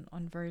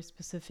on very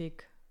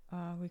specific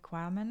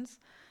requirements.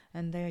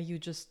 And there you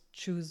just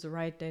choose the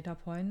right data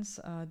points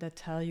that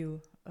tell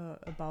you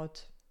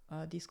about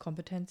these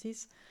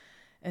competencies.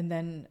 And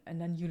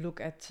then you look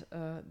at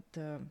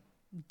the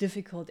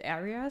difficult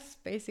areas,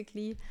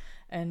 basically,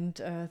 and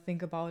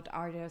think about,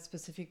 are there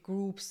specific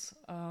groups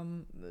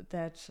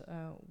that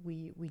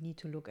we need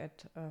to look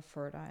at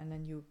further? And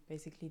then you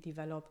basically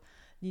develop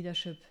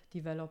leadership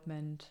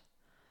development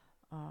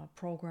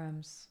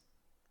programs,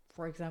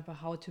 for example,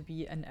 how to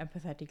be an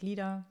empathetic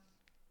leader.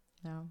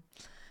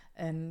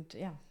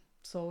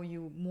 So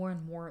you more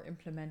and more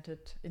implement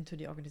it into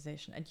the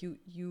organization, and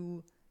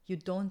you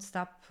don't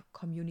stop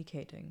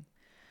communicating,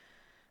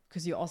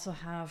 because you also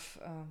have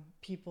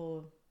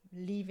people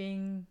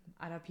leaving,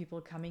 other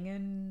people coming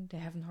in, they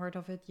haven't heard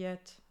of it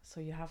yet, so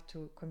you have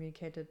to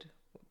communicate it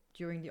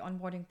during the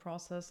onboarding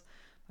process,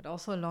 but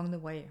also along the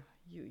way.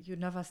 You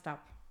never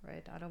stop,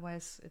 right?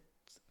 Otherwise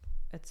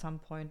at some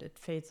point it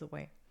fades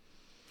away.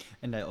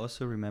 And I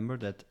also remember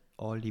that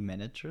all the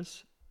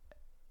managers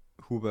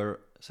who were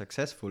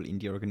successful in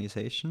the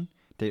organization,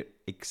 they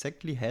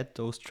exactly had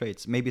those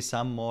traits. Maybe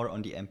some more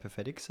on the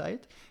empathetic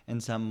side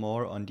and some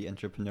more on the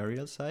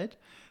entrepreneurial side,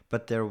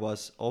 but there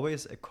was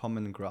always a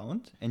common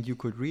ground, and you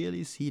could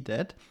really see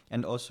that.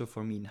 And also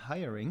for me in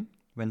hiring,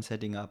 when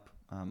setting up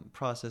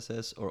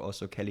processes or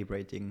also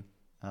calibrating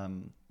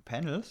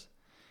panels,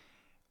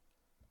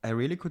 I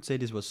really could say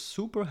this was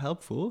super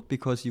helpful,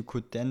 because you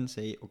could then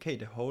say, okay,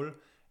 the whole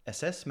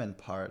assessment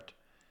part,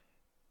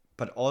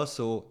 but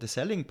also the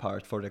selling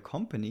part for the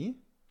company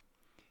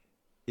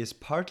is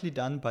partly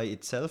done by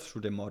itself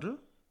through the model.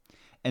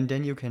 And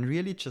then you can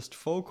really just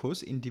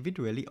focus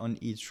individually on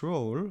each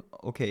role.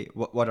 Okay,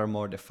 what are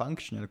more the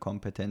functional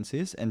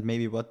competencies, and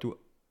maybe what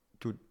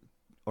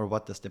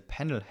does the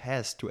panel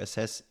has to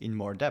assess in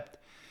more depth.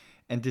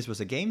 And this was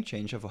a game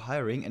changer for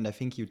hiring. And I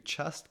think you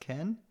just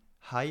can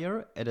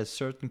hire at a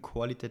certain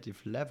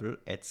qualitative level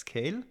at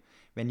scale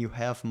when you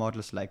have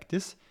models like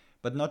this,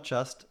 but not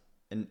just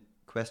a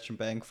question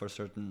bank for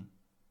certain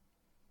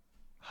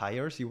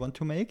hires you want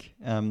to make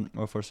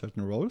or for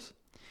certain roles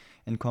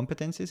and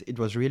competencies. It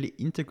was really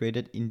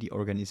integrated in the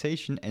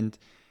organization, and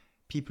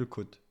people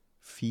could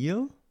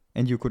feel,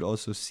 and you could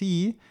also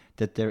see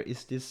that there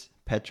is this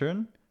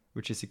pattern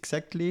which is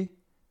exactly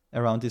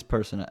around this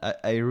person.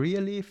 I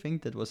really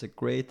think that was a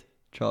great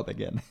job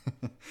again.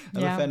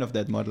 I'm a fan of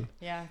that model.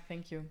 Yeah,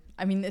 thank you.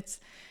 I mean, it's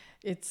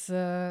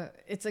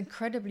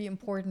incredibly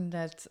important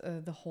that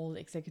the whole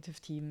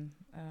executive team,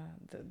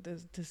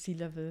 the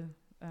C-level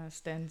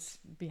stands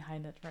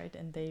behind it, right?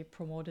 And they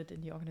promote it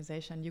in the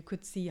organization. You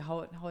could see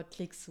how it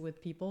clicks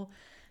with people.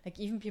 Like,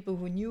 even people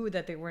who knew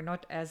that they were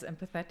not as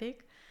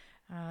empathetic,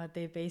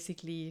 they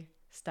basically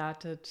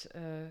started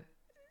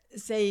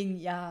saying,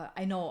 yeah,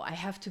 I know, I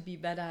have to be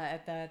better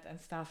at that and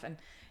stuff. And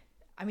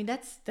I mean,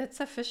 that's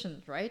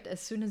sufficient, right? As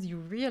soon as you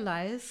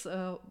realize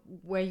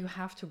where you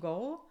have to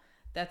go,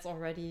 that's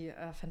already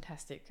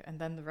fantastic. And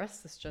then the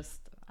rest is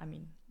just, I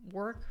mean,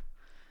 work,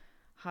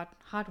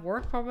 hard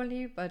work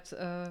probably, but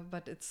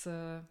it's,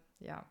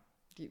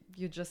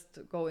 you just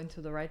go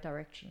into the right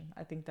direction.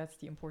 I think that's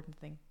the important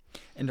thing.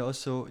 And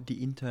also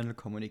the internal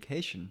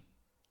communication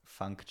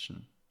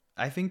function.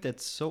 I think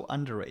that's so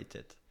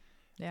underrated.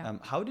 Yeah.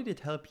 How did it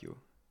help you?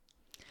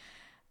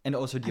 And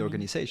also the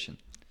organization.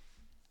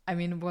 I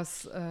mean, it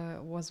was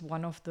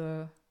one of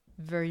the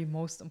very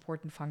most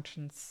important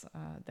functions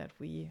that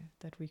we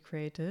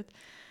created,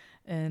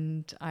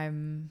 and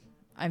I'm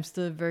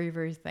still very,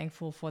 very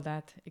thankful for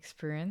that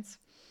experience.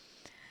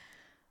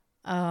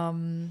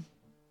 I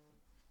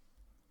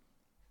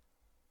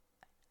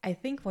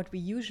think what we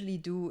usually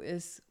do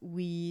is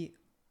we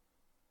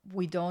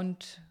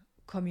don't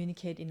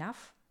communicate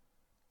enough,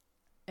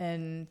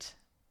 and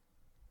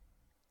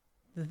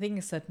the thing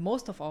is that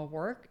most of our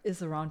work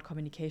is around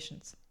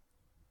communications.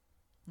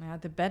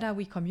 The better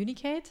we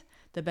communicate,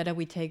 the better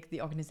we take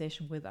the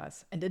organization with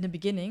us. And in the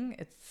beginning,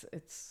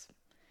 it's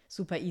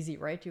super easy,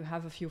 right? You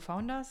have a few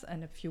founders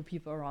and a few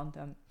people around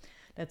them.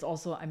 that's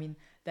also, I mean,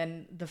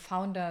 then the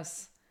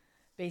founders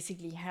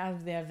basically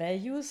have their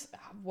values,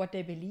 what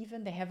they believe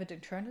in, they have it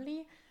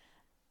internally,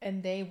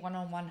 and they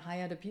one-on-one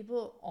hire the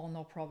people, all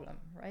no problem,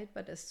 right?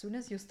 But as soon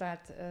as you start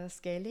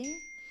scaling,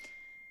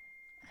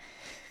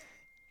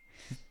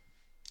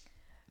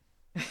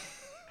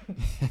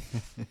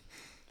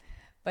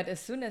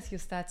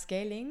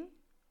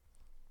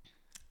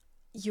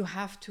 you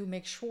have to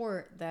make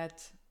sure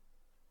that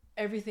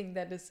everything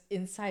that is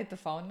inside the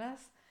founders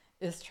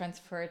is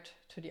transferred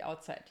to the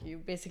outside. You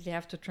basically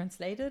have to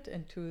translate it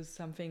into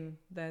something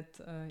that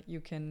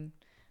you can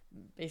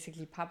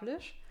basically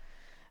publish,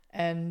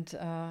 and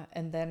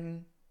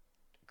then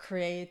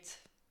create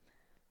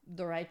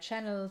the right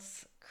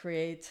channels,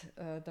 create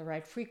the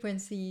right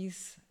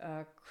frequencies,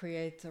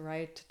 create the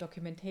right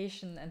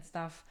documentation and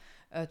stuff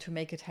to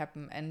make it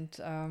happen.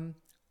 And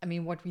I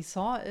mean, what we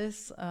saw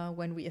is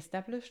when we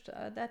established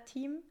that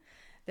team,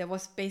 there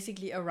was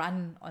basically a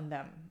run on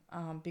them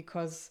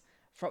because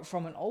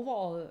from an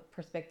overall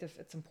perspective,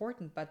 it's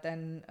important. But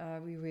then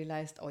we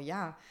realized, oh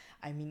yeah,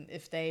 I mean,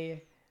 if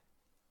they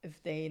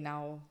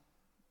now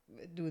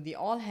do the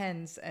all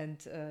hands and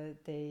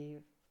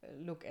they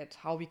look at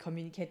how we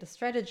communicate the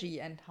strategy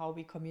and how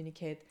we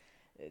communicate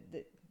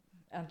the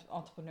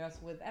entrepreneurs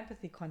with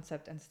empathy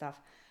concept and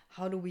stuff,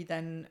 how do we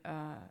then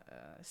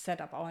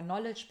set up our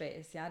knowledge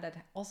base? Yeah, that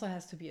also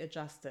has to be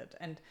adjusted.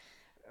 And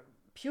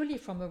purely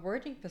from a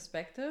wording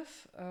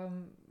perspective,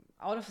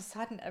 out of a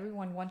sudden,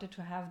 everyone wanted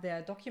to have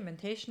their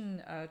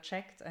documentation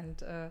checked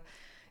and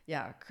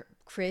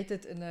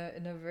created in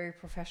a very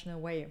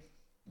professional way.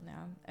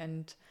 Yeah,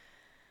 and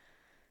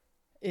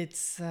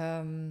it's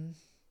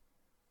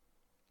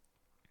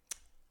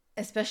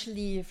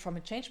especially from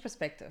a change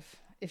perspective.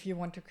 If you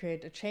want to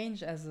create a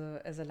change as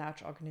a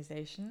large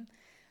organization,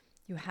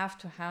 you have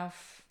to have,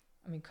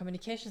 I mean,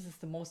 communications is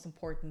the most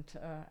important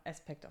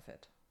aspect of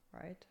it,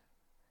 right?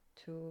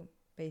 To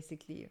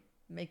basically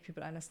make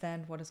people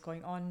understand what is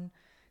going on,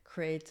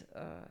 create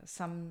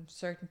some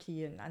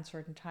certainty in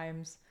uncertain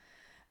times,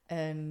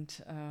 and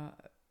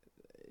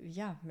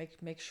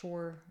make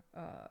sure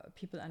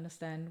people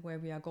understand where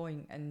we are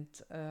going. And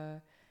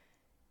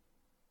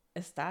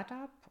a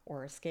startup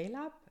or a scale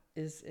up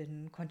is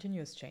in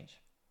continuous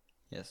change.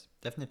 Yes,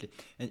 definitely.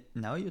 And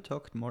now you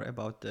talked more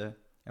about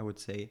I would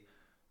say,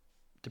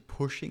 the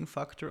pushing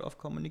factor of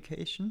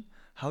communication.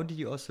 How did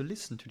you also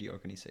listen to the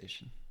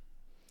organization?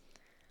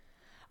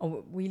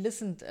 Oh, we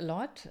listened a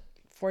lot.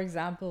 For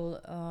example,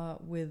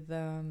 with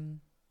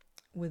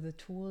the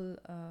tool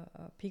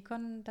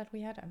Peakon that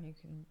we had. I mean,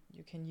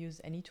 you can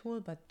use any tool,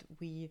 but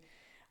we,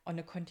 on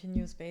a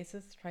continuous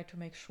basis, try to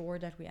make sure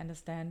that we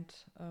understand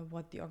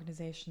what the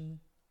organization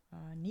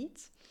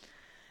needs.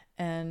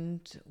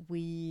 And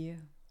we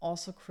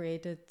also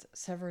created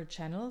several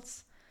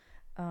channels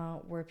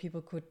where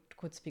people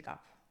could speak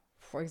up.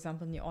 For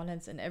example, in the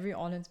All-Hands, in every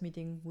All-Hands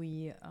meeting,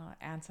 we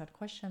answered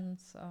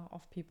questions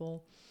of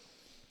people.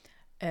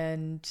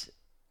 And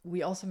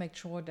we also make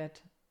sure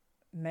that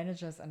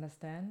managers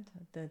understand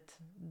that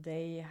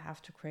they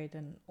have to create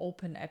an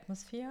open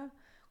atmosphere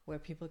where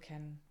people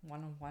can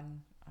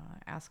one-on-one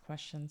ask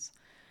questions.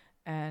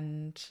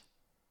 And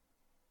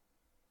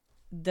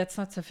that's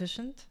not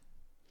sufficient.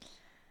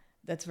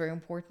 That's very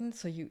important.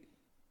 So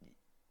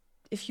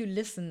if you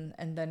listen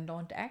and then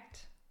don't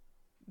act,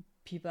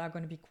 people are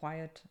going to be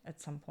quiet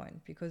at some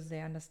point because they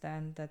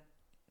understand that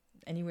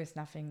anyways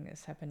nothing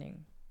is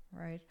happening,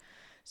 right?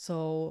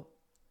 So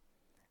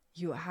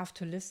you have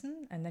to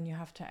listen and then you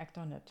have to act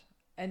on it.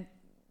 And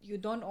you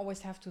don't always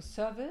have to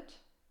serve it,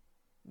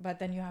 but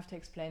then you have to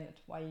explain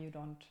it why you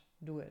don't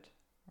do it,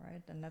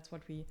 right? And that's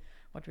what we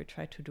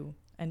try to do.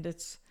 And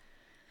it's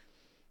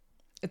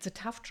a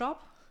tough job,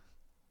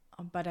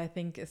 but I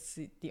think it's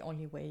the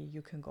only way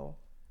you can go.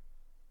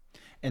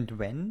 And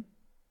when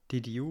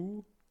did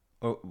you,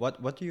 or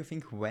what do you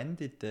think, when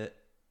did the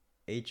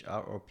HR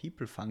or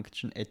people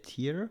function at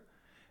Tier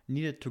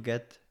needed to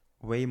get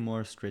way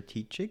more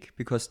strategic?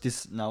 Because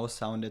this now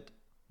sounded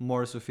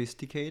more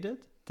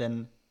sophisticated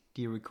than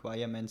the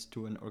requirements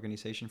to an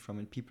organization from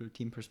a people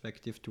team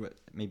perspective to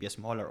maybe a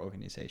smaller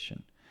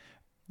organization.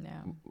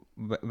 Yeah.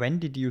 When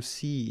did you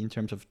see, in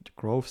terms of the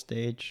growth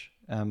stage,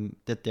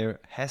 that there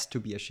has to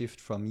be a shift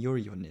from your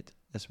unit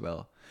as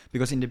well?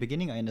 Because in the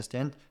beginning, I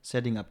understand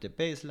setting up the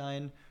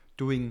baseline,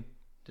 doing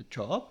the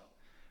job,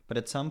 but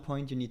at some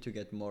point you need to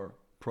get more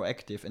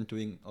proactive and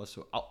doing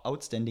also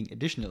outstanding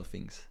additional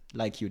things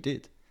like you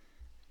did.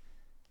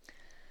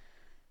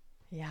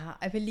 Yeah,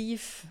 I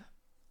believe,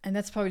 and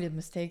that's probably a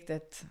mistake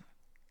that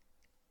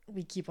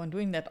we keep on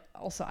doing, that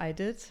also I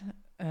did,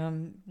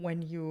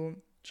 when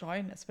you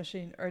join,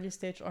 especially in early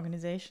stage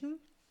organization,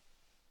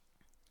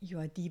 you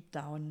are deep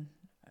down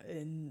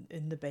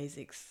in the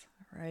basics,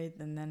 right?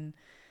 And then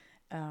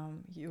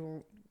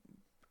you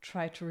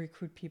try to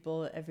recruit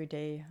people every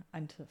day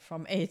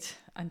from 8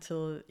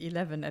 until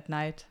 11 at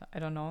night. I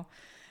don't know.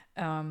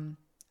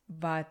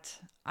 But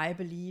I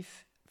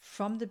believe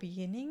from the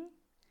beginning,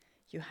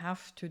 you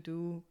have to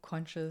do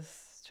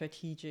conscious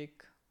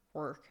strategic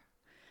work.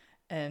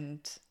 And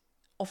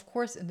Of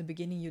course, in the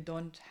beginning, you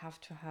don't have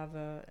to have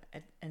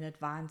an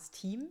advanced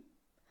team,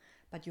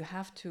 but you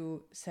have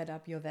to set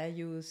up your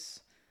values,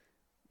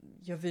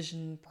 your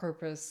vision,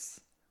 purpose,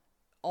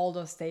 all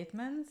those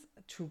statements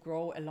to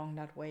grow along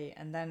that way.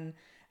 And then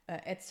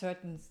at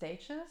certain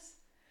stages,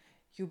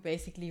 you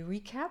basically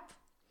recap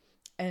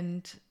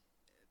and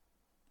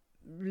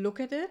look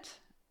at it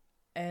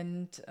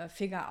and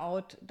figure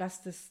out, does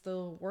this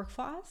still work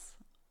for us?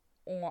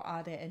 Or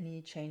are there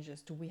any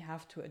changes? Do we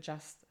have to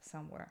adjust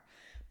somewhere?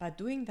 By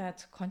doing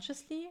that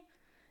consciously,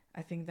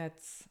 I think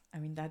that's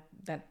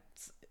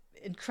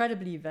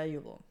incredibly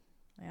valuable.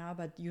 Yeah,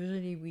 but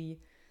usually we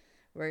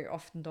very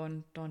often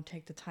don't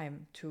take the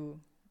time to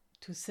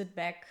sit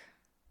back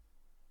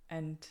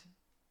and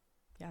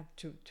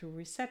to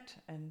reset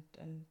and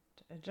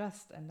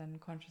adjust and then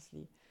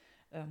consciously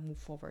move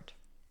forward.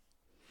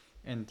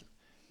 And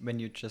when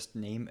you just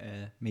name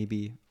a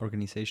maybe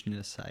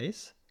organizational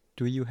size,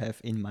 do you have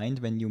in mind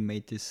when you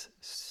made this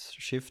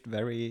shift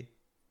very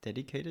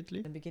dedicatedly?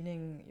 In the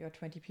beginning, you're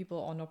 20 people,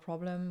 or no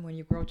problem. When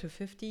you grow to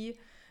 50,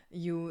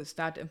 you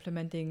start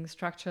implementing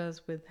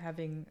structures with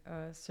having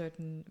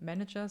certain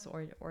managers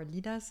or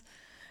leaders.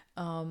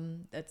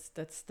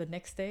 That's the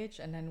next stage.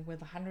 And then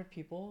with 100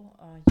 people,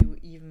 you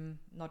even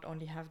not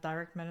only have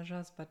direct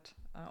managers, but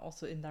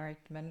also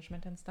indirect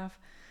management and stuff.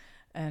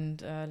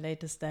 And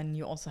latest then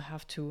you also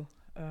have to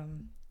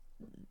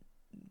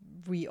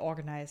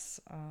reorganize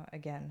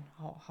again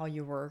how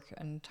you work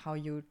and how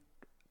you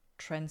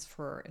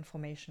transfer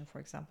information, for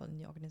example, in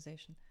the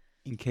organization.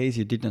 In case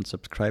you did not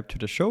subscribe to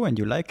the show and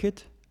you like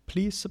it,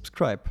 please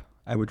subscribe.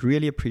 I would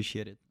really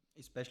appreciate it.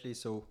 Especially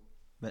so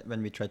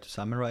when we try to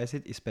summarize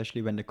it,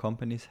 especially when the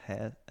company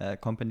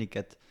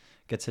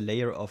gets a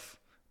layer of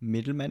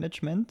middle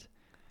management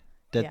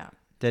that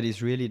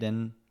is really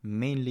then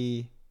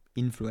mainly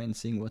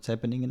influencing what's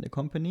happening in the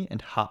company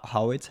and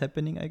how it's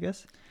happening, I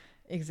guess.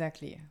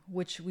 Exactly,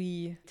 which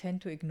we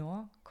tend to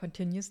ignore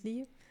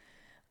continuously.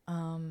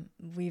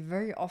 We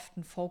very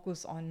often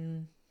focus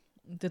on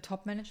the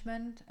top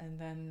management, and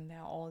then there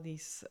are all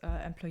these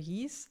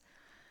employees.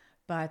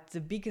 But the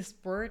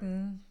biggest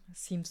burden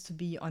seems to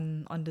be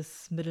on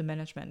this middle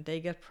management. They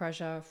get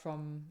pressure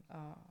from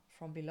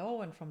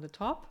below and from the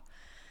top,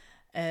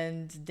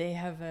 and they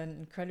have an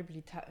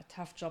incredibly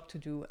tough job to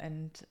do.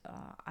 And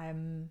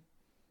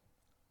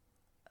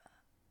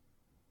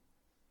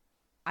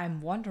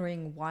I'm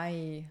wondering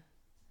why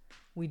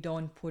we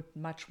don't put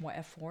much more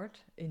effort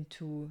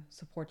into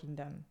supporting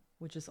them,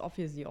 which is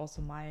obviously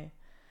also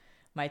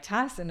my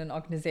task in an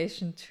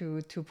organization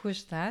to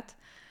push that.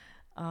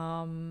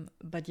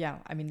 But yeah,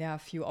 I mean, there are a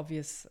few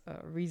obvious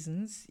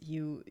reasons.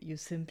 You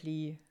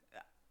simply,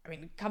 I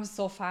mean, it comes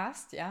so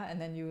fast, yeah, and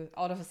then you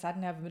all of a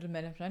sudden have middle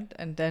management,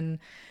 and then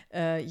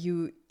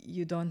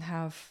you don't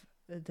have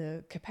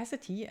the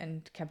capacity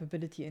and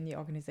capability in the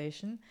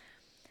organization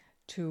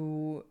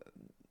to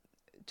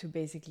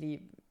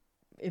basically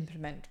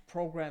implement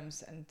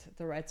programs and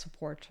the right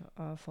support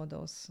for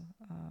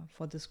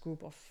this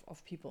group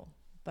of people.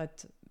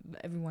 But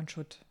everyone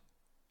should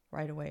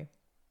right away.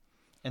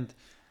 And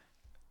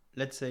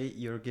let's say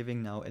you're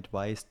giving now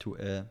advice to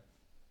a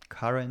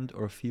current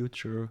or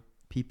future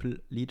people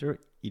leader,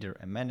 either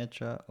a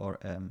manager or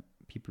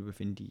people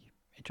within the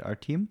HR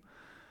team.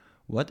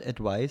 What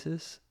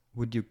advices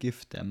would you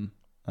give them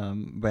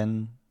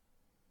when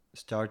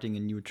starting a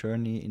new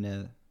journey in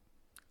a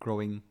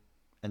growing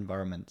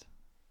environment?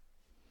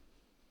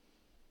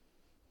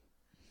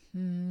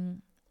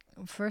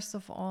 First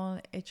of all,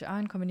 HR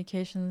and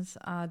communications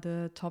are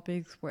the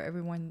topics where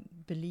everyone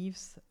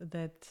believes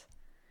that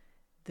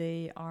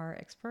they are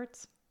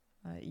experts,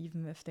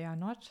 even if they are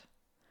not.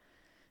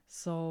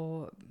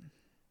 So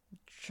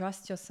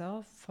trust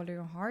yourself, follow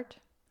your heart.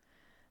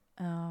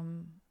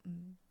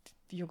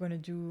 You're going to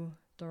do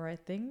the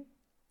right thing.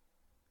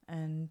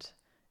 And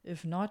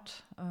if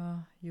not,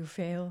 you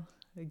fail,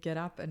 get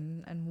up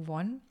and move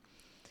on.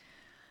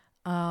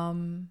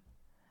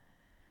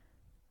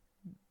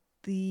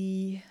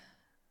 The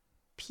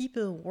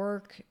people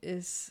work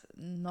is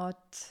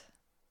not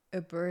a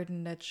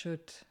burden that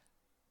should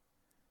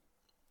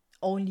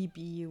only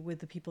be with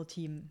the people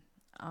team.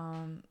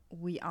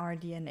 We are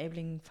the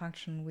enabling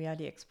function, we are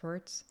the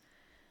experts,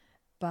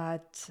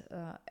 but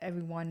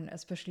everyone,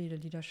 especially the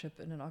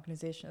leadership in an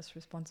organization, is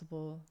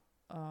responsible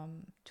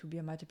to be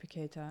a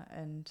multiplicator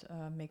and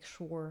make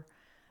sure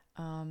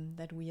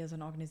that we as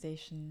an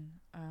organization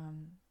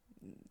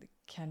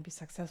can be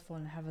successful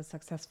and have a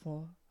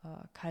successful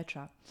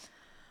culture.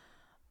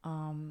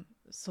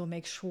 So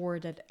make sure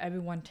that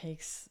everyone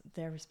takes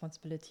their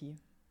responsibility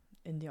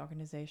in the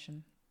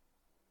organization.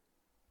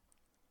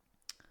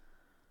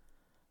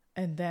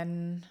 And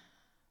then,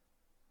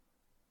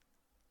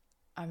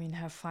 I mean,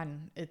 have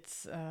fun.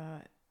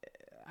 I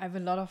have a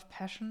lot of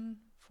passion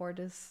for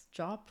this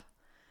job.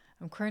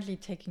 I'm currently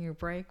taking a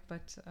break,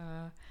 but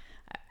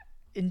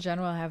in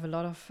general, I have a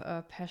lot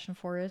of passion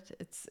for it.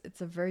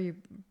 It's a very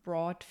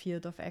broad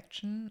field of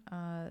action.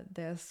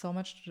 There's so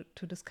much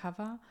to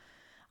discover.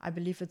 I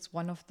believe it's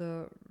one of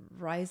the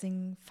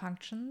rising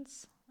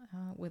functions,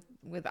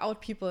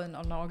 Without people in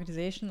an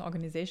organization,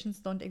 organizations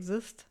don't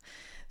exist.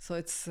 So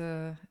it's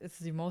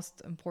the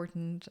most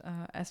important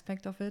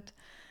aspect of it,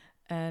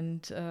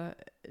 and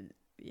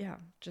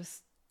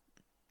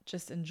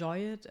just enjoy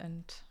it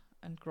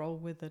and grow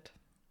with it.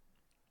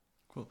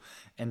 Cool.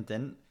 And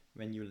then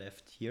when you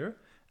left here,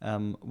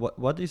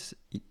 what is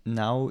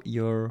now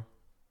your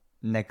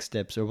next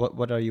steps, or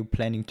what are you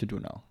planning to do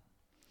now?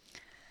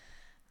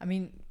 I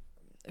mean,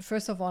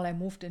 first of all, I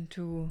moved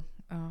into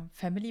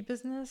family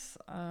business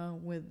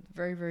with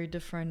very, very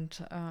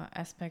different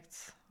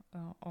aspects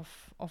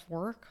of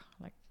work,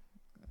 like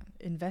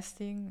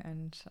investing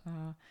and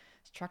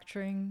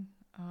structuring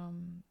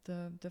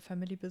the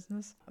family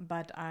business.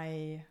 But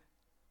I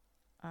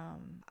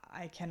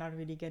cannot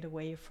really get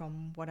away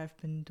from what I've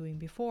been doing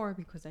before,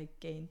 because I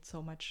gained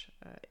so much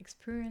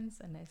experience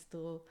and I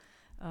still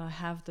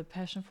have the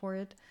passion for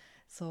it.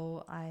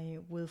 So I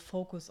will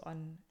focus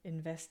on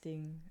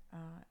investing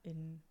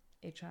in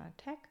HR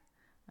tech,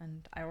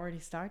 and I already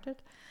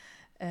started.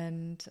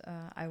 And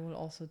I will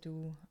also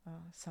do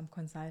some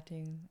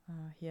consulting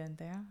here and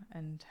there,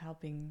 and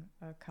helping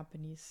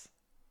companies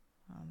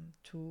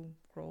to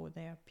grow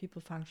their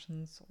people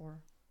functions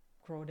or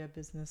grow their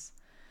business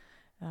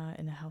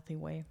in a healthy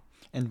way.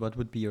 And what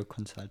would be your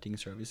consulting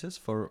services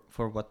for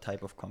what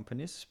type of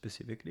companies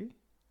specifically?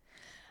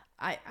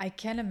 I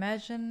can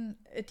imagine,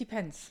 it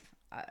depends.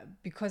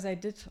 Because I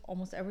did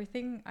almost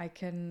everything, I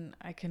can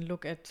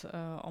look at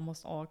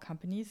almost all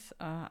companies.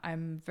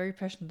 I'm very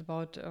passionate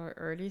about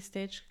early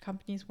stage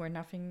companies where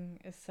nothing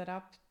is set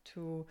up,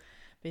 to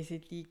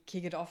basically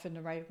kick it off in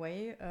the right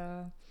way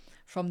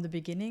from the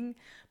beginning.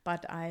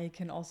 But I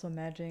can also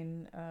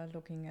imagine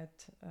looking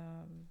at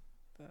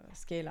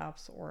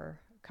scale-ups or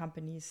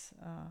companies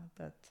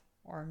that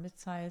are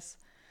mid-size,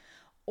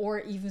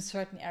 or even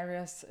certain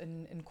areas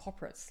in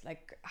corporates.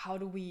 Like,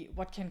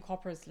 what can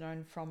corporates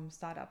learn from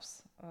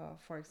startups,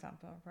 for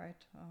example,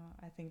 right?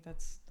 I think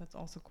that's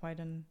also quite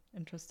an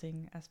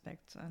interesting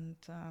aspect. And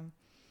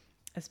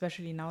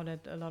especially now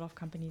that a lot of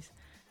companies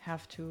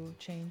have to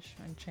change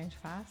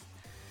fast,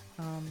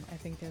 I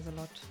think there's a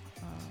lot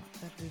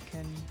that we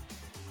can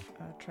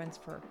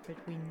transfer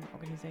between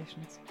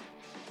organizations.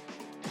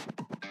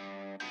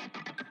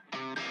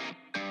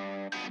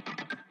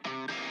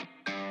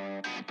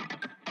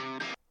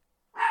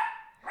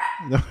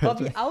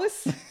 Bobby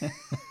aus.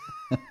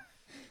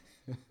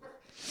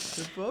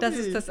 Das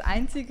ist das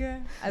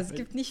Einzige, also es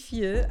gibt nicht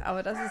viel,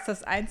 aber das ist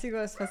das Einzige,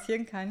 was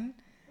passieren kann,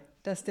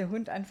 dass der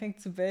Hund anfängt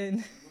zu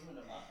bellen.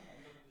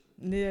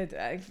 Nee,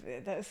 da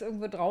ist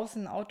irgendwo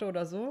draußen ein Auto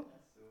oder so.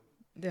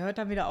 Der hört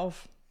dann wieder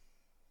auf.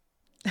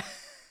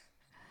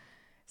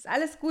 Ist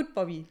alles gut,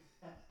 Bobby.